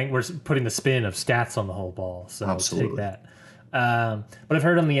 we're putting the spin of stats on the whole ball. So absolutely. Take that. But I've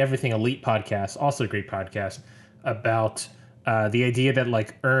heard on the Everything Elite podcast, also a great podcast, about the idea that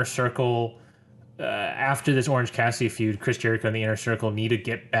like Inner Circle. After this Orange Cassidy feud, Chris Jericho and the Inner Circle need to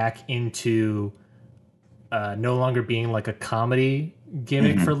get back into no longer being like a comedy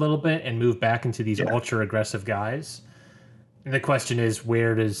gimmick for a little bit and move back into these ultra aggressive guys. And the question is,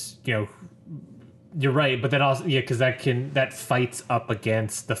 where does, you know, you're right, but then also, yeah, because that fights up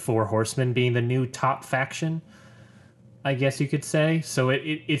against the Four Horsemen being the new top faction, I guess you could say. So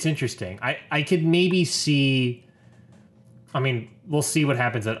it's interesting. I could maybe see, I mean, we'll see what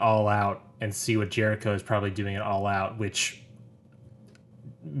happens at All Out and see what Jericho is probably doing at All Out, which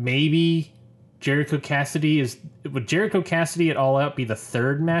maybe would Jericho Cassidy at All Out be the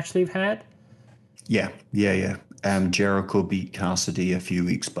third match they've had? Yeah. Jericho beat Cassidy a few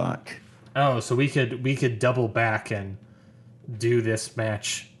weeks back. Oh, so we could double back and do this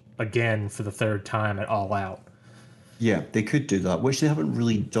match again for the third time at All Out. Yeah, they could do that, which they haven't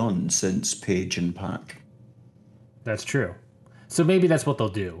really done since Page and Pac. That's true. So maybe that's what they'll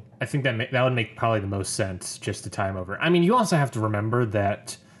do. I think that would make probably the most sense, just to time over. I mean, you also have to remember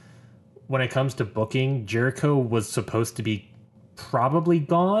that when it comes to booking, Jericho was supposed to be probably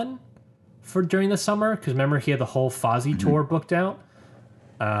gone for during the summer because remember he had the whole Fozzy tour booked out.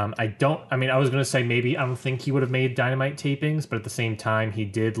 I was going to say maybe I don't think he would have made Dynamite tapings, but at the same time, he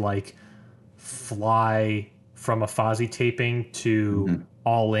did like fly from a Fozzy taping to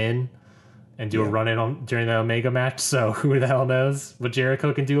All In and do a run in on during the Omega match. So who the hell knows what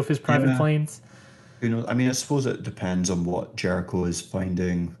Jericho can do with his private planes? You know, I mean, I suppose it depends on what Jericho is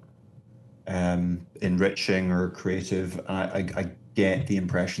finding enriching or creative. I get the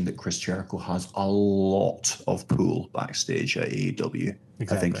impression that Chris Jericho has a lot of pull backstage at AEW.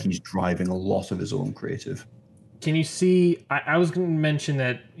 Exactly. I think he's driving a lot of his own creative. Can you see? I was going to mention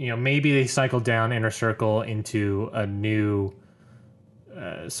that maybe they cycled down Inner Circle into a new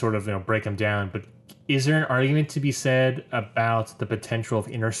sort of break them down. But is there an argument to be said about the potential of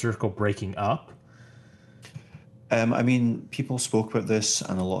Inner Circle breaking up? I mean, people spoke about this,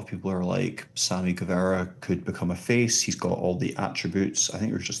 and a lot of people are like, Sammy Guevara could become a face. He's got all the attributes. I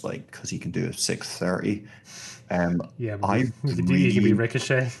think it was just like because he can do a 630. Yeah, he could be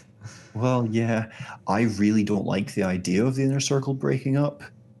Ricochet. Well, yeah, I really don't like the idea of the Inner Circle breaking up.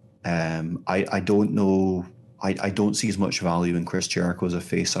 I don't know. I don't see as much value in Chris Jericho as a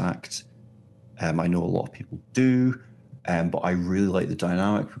face act. I know a lot of people do. But I really like the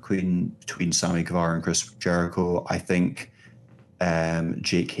dynamic between Sammy Guevara and Chris Jericho. I think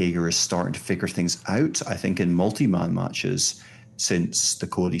Jake Hager is starting to figure things out. I think in multi-man matches since the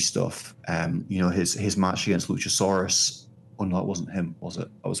Cody stuff, his match against Luchasaurus. Oh no, it wasn't him, was it?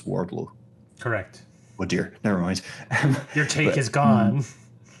 That was Wardlow. Correct. Oh dear, never mind. Your take is gone.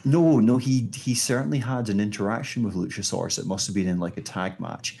 No, he certainly had an interaction with Luchasaurus. It must have been in like a tag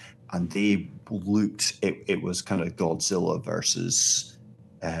match. And they looked, it was kind of Godzilla versus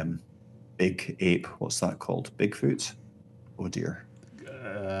Big Ape. What's that called? Bigfoot? Oh dear.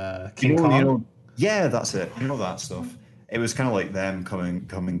 King Kong? Yeah, that's it. You know that stuff. It was kind of like them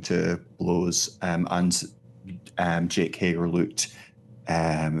coming to blows. And Jake Hager looked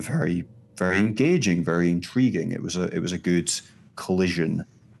very, very engaging, very intriguing. It was a good collision.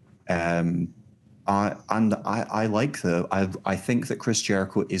 I think that Chris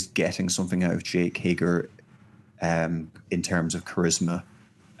Jericho is getting something out of Jake Hager in terms of charisma.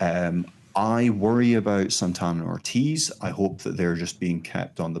 I worry about Santana and Ortiz. I hope that they're just being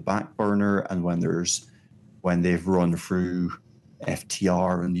kept on the back burner, and when they've run through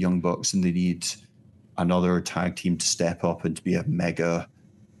FTR and the Young Bucks and they need another tag team to step up and to be a mega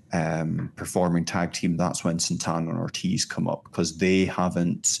performing tag team, that's when Santana and Ortiz come up, because they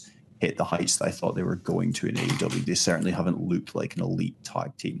haven't hit the heights that I thought they were going to in AEW. They certainly haven't looked like an elite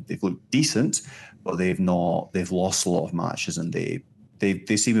tag team. They've looked decent, but they've lost a lot of matches, and they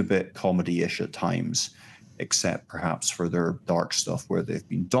seem a bit comedy-ish at times, except perhaps for their dark stuff where they've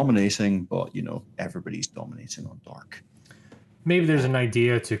been dominating, but everybody's dominating on dark. Maybe there's an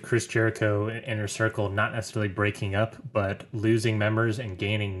idea to Chris Jericho and Inner Circle not necessarily breaking up, but losing members and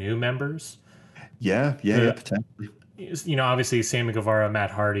gaining new members. Yeah, potentially. Obviously Sammy Guevara, Matt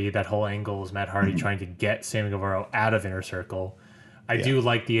Hardy, that whole angle is Matt Hardy trying to get Sammy Guevara out of Inner Circle. I do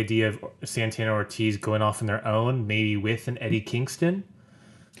like the idea of Santana Ortiz going off on their own, maybe with an Eddie Kingston.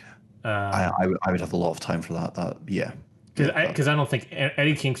 I would have a lot of time for that. Because I don't think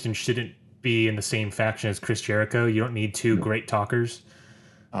Eddie Kingston shouldn't be in the same faction as Chris Jericho. You don't need two great talkers.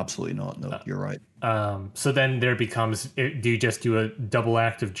 Absolutely not. No, you're right. So then there becomes, do you just do a double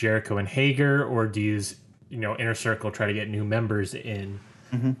act of Jericho and Hager, or do you Inner Circle try to get new members in?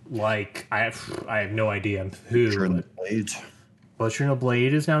 Like I have no idea who. Butcher and the Blade. Butcher and the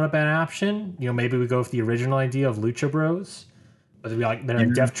Blade is not a bad option. Maybe we go with the original idea of Lucha Bros, but they're like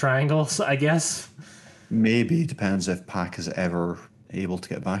Death Triangles, I guess. Maybe depends if Pac is ever able to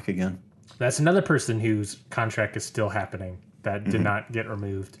get back again. That's another person whose contract is still happening that did not get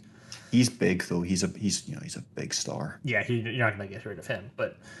removed. He's big though. He's a big star. Yeah, you're not gonna get rid of him,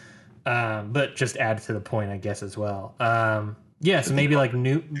 but just add to the point, I guess, as well. So maybe like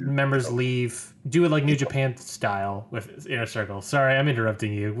new members leave. Do it like New Japan style with Inner Circle. Sorry, I'm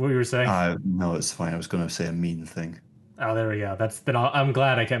interrupting you. What you were saying? No, it's fine. I was going to say a mean thing. Oh, there we go. I'm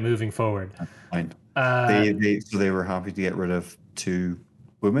glad I kept moving forward. That's fine. They were happy to get rid of two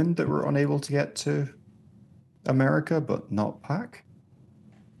women that were unable to get to America, but not Pac.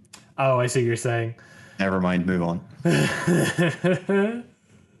 Oh, I see what you're saying. Never mind. Move on.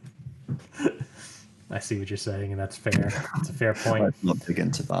 I see what you're saying, and that's fair. It's a fair point. Let's not dig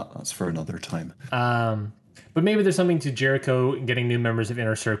into that. That's for another time. But maybe there's something to Jericho getting new members of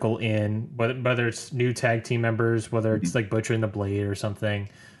Inner Circle in, whether it's new tag team members, whether it's like Butcher and the Blade or something,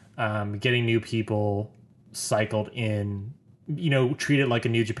 getting new people cycled in. treat it like a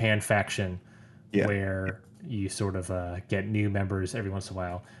New Japan faction Yeah. where you sort of get new members every once in a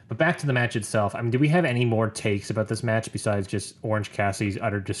while. But back to the match itself. I mean, do we have any more takes about this match besides just Orange Cassidy's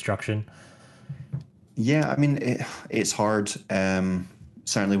utter destruction? Yeah, I mean it's hard.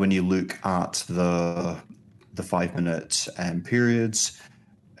 Certainly, when you look at the 5 minute periods,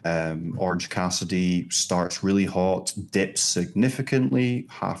 Orange Cassidy starts really hot, dips significantly,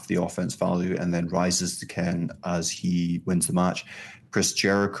 half the offense value, and then rises again as he wins the match. Chris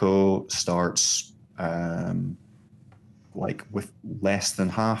Jericho starts like with less than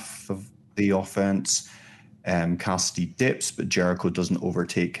half of the offense. Cassidy dips, but Jericho doesn't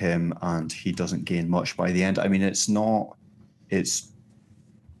overtake him, and he doesn't gain much by the end. I mean, it's not. It's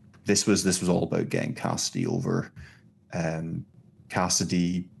this was all about getting Cassidy over.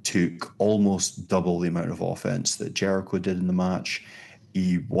 Cassidy took almost double the amount of offense that Jericho did in the match.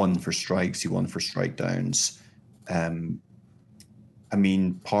 He won for strikes. He won for strike downs. I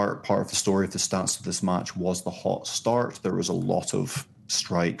mean, part of the story of the stats of this match was the hot start. There was a lot of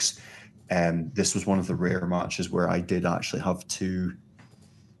strikes. This was one of the rare matches where I did actually have to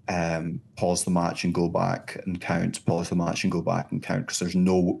pause the match and go back and count, pause the match and go back and count, because there's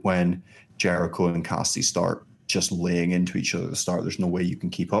no, when Jericho and Cassidy start just laying into each other at the start, there's no way you can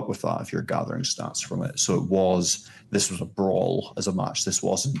keep up with that if you're gathering stats from it. So this was a brawl as a match. This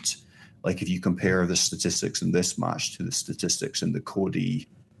wasn't like, if you compare the statistics in this match to the statistics in the Cody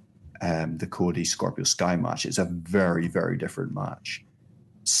Scorpio Sky match, it's a very, very different match.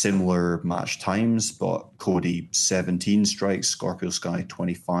 Similar match times, but Cody 17 strikes, Scorpio Sky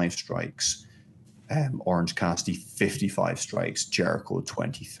 25 strikes, Orange Cassidy 55 strikes, Jericho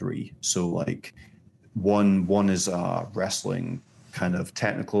 23. So like one is a wrestling kind of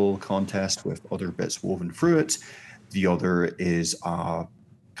technical contest with other bits woven through it. The other is a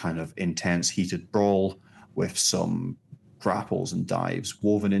kind of intense heated brawl with some grapples and dives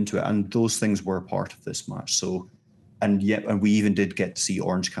woven into it, and those things were part of this match. So and we even did get to see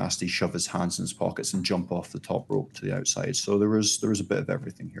Orange Cassidy shove his hands in his pockets and jump off the top rope to the outside. So there was a bit of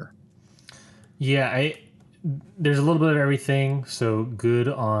everything here. Yeah, there's a little bit of everything. So good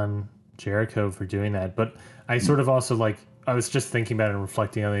on Jericho for doing that. But I sort of also I was just thinking about it and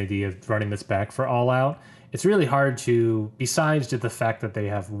reflecting on the idea of running this back for All Out. It's really hard to, besides just the fact that they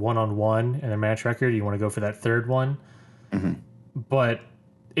have one-on-one in their match record, you want to go for that third one. Mm-hmm. But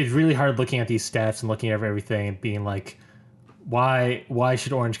it's really hard looking at these stats and looking at everything and being like, why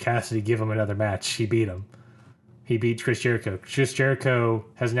should Orange Cassidy give him another match? He beat him. He beat Chris Jericho. Chris Jericho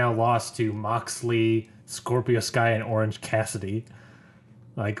has now lost to Moxley, Scorpio Sky, and Orange Cassidy.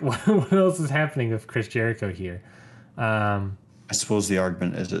 Like, what else is happening with Chris Jericho here? I suppose the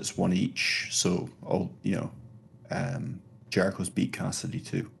argument is it's one each. So, Jericho's beat Cassidy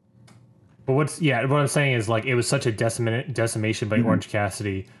too. But what I'm saying is, like, it was such a decimation by Orange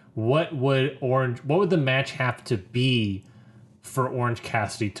Cassidy. What would the match have to be for Orange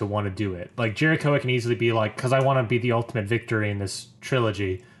Cassidy to want to do it? Like, Jericho can easily be like, because I want to be the ultimate victory in this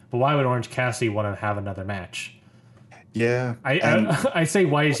trilogy. But why would Orange Cassidy want to have another match? Yeah. I say,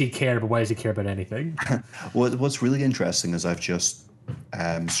 why does he care? But why does he care about anything? What's really interesting is I've just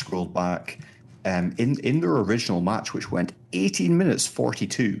scrolled back in their original match, which went 18 minutes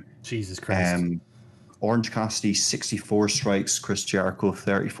 42. Jesus Christ. Orange Cassidy 64 strikes, Chris Jericho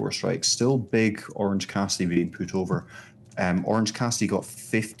 34 strikes. Still big Orange Cassidy being put over. Orange Cassidy got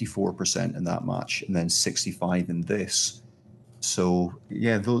 54% in that match and then 65 in this. So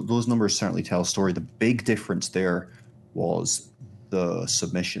yeah, those numbers certainly tell a story. The big difference there was the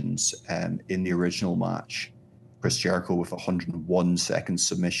submissions in the original match. Chris Jericho with 101 second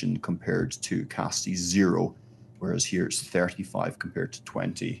submission compared to Cassidy's 0, whereas here it's 35 compared to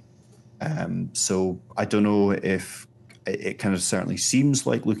 20. So I don't know if it kind of certainly seems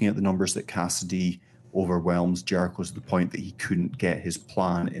like, looking at the numbers, that Cassidy overwhelms Jericho to the point that he couldn't get his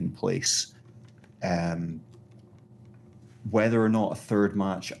plan in place. Whether or not a third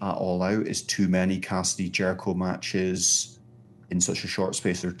match at All Out is too many Cassidy-Jericho matches in such a short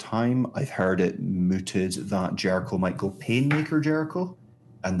space of time, I've heard it mooted that Jericho might go Painmaker Jericho,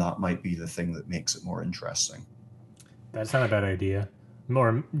 and that might be the thing that makes it more interesting. That's not a bad idea.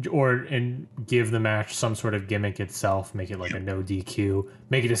 And give the match some sort of gimmick itself. Make it like a no DQ.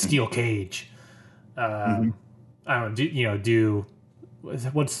 Make it a steel cage. I don't know. Do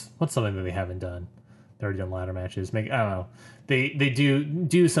what's something that they haven't done? They already done ladder matches. I don't know. They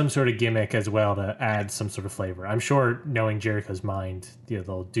do some sort of gimmick as well to add some sort of flavor. I'm sure, knowing Jericho's mind,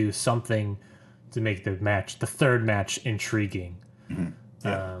 they'll do something to make the third match, intriguing. Mm-hmm.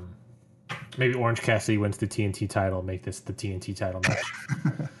 Yeah. Maybe Orange Cassidy wins the TNT title. Make this the TNT title match.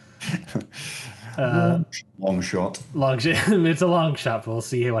 Long shot. It's a long shot, but we'll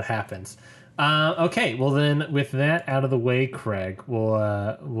see what happens. Okay, well then, with that out of the way, Craig,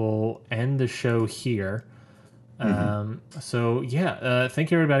 we'll end the show here. So yeah,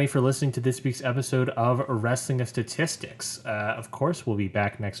 thank you everybody for listening to this week's episode of Wrestling of Statistics. Of course, we'll be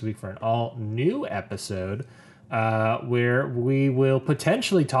back next week for an all new episode where we will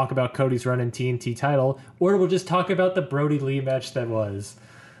potentially talk about Cody's run in TNT title, or we'll just talk about the Brody Lee match that was.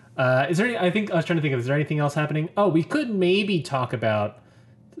 Is there any, I think I was trying to think of, is there anything else happening? Oh, we could maybe talk about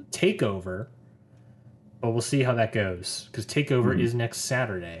Takeover, but we'll see how that goes because Takeover is next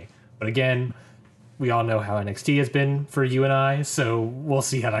Saturday. But again, we all know how NXT has been for you and I, so we'll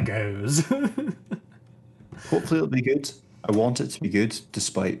see how that goes. Hopefully it'll be good. I want it to be good,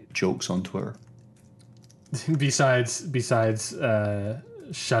 despite jokes on Twitter. besides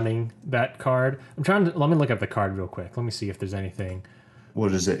shunning that card, let me look up the card real quick. Let me see if there's anything.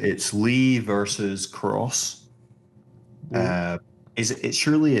 What is it? It's Lee versus Cross. Is it?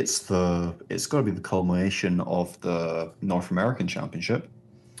 Surely it's got to be the culmination of the North American Championship.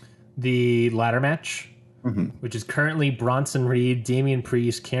 The ladder match, which is currently Bronson Reed, Damian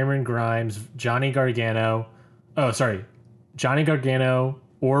Priest, Cameron Grimes, Johnny Gargano. Oh, sorry, Johnny Gargano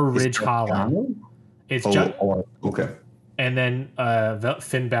or Ridge Holland. It's okay. And then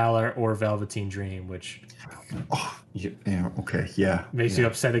Finn Balor or Velveteen Dream, which makes you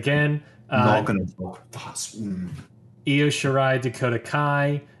upset again. Not gonna talk. Io Shirai, Dakota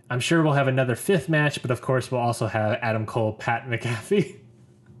Kai. I'm sure we'll have another fifth match, but of course we'll also have Adam Cole, Pat McAfee.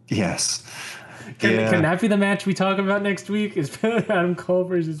 Yes. Can that be the match we talk about next week? Is Adam Cole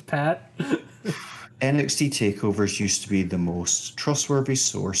versus Pat? NXT takeovers used to be the most trustworthy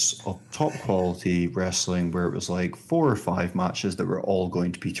source of top quality wrestling, where it was like 4 or 5 matches that were all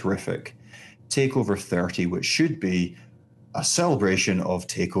going to be terrific. Takeover 30, which should be a celebration of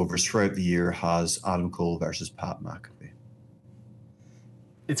takeovers throughout the year, has Adam Cole versus Pat McAfee.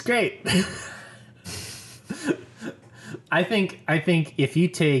 It's great. I think if you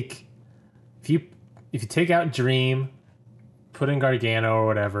take out Dream, put in Gargano or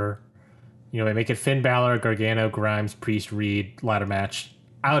whatever, make it Finn Balor, Gargano, Grimes, Priest, Reed ladder match,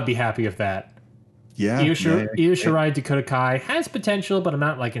 I would be happy with that. Yeah. Io Shirai, Dakota Kai has potential, but I'm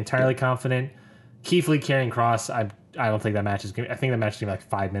not entirely confident. Keith Lee, Karrion Kross, I don't think that match is gonna. I think that match is gonna be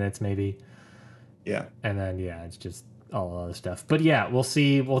 5 minutes maybe. Yeah. And then it's just all other stuff. But yeah, we'll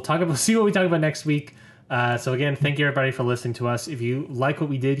see. We'll see what we talk about next week. So again, thank you everybody for listening to us. If you like what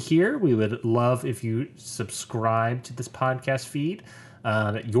we did here, we would love if you subscribe to this podcast feed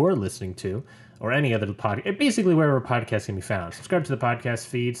that you're listening to, or any other podcast, basically wherever podcasts can be found. Subscribe to the podcast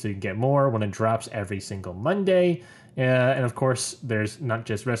feed so you can get more when it drops every single Monday. And of course, there's not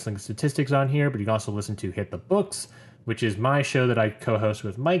just wrestling statistics on here, but you can also listen to Hit the Books, which is my show that I co-host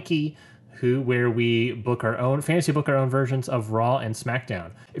with Mikey, where we book our own versions of Raw and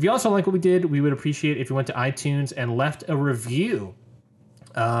SmackDown. If you also like what we did, we would appreciate if you went to iTunes and left a review.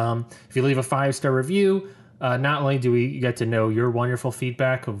 If you leave a 5-star review, not only do we get to know your wonderful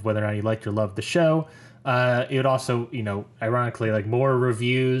feedback of whether or not you liked or loved the show, it would also, ironically, more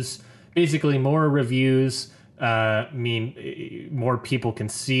reviews. Basically, more reviews mean more people can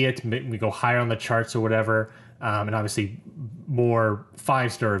see it. We go higher on the charts or whatever. And obviously, more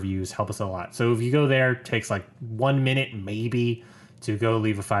 5-star reviews help us a lot. So if you go there, it takes 1 minute maybe to go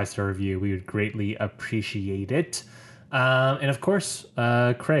leave a 5-star review. We would greatly appreciate it. And of course,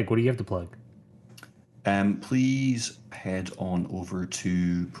 Craig, what do you have to plug? Please head on over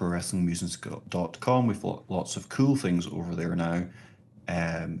to prowrestlingmusings.com. We've got lots of cool things over there now.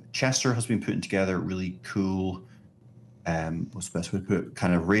 Chester has been putting together really cool, what's the best way to put it,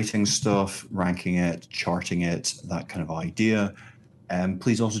 kind of rating stuff, ranking it, charting it, that kind of idea.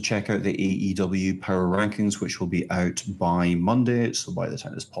 Please also check out the AEW Power Rankings, which will be out by Monday. So by the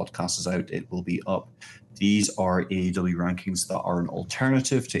time this podcast is out, it will be up. These are AEW rankings that are an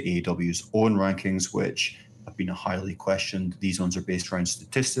alternative to AEW's own rankings, which have been highly questioned. These ones are based around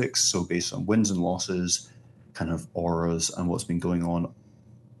statistics, so based on wins and losses, kind of auras, and what's been going on,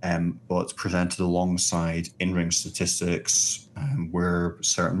 but presented alongside in-ring statistics, where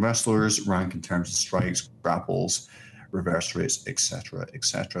certain wrestlers rank in terms of strikes, grapples, reverse rates, etc.,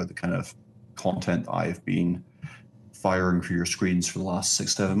 etc. The kind of content I've been firing for your screens for the last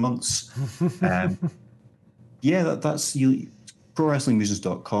 6-7 months. That's you.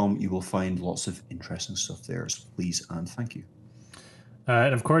 ProWrestlingMusings.com. You will find lots of interesting stuff there. So please and thank you.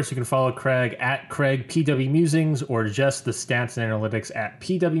 And of course, you can follow Craig at Craig PW Musings, or just the stats and analytics at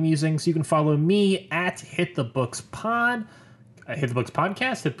PW Musings. You can follow me at Hit the Books Pod. Hit the Books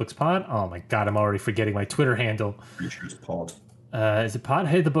Podcast, Hit Books Pod. Oh my God, I'm already forgetting my Twitter handle. Pretty sure it's pod. Is it Pod?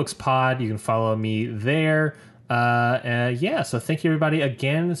 Hey, the Books Pod. You can follow me there. Yeah, so thank you everybody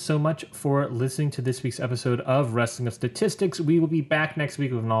again so much for listening to this week's episode of Wrestling of Statistics. We will be back next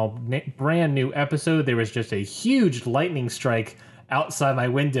week with an brand new episode. There was just a huge lightning strike outside my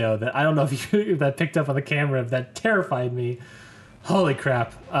window that I don't know if that picked up on the camera. That terrified me. Holy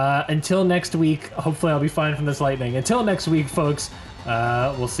crap. Until next week, hopefully I'll be fine from this lightning. Until next week, folks,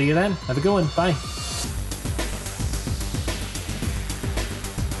 we'll see you then. Have a good one. Bye.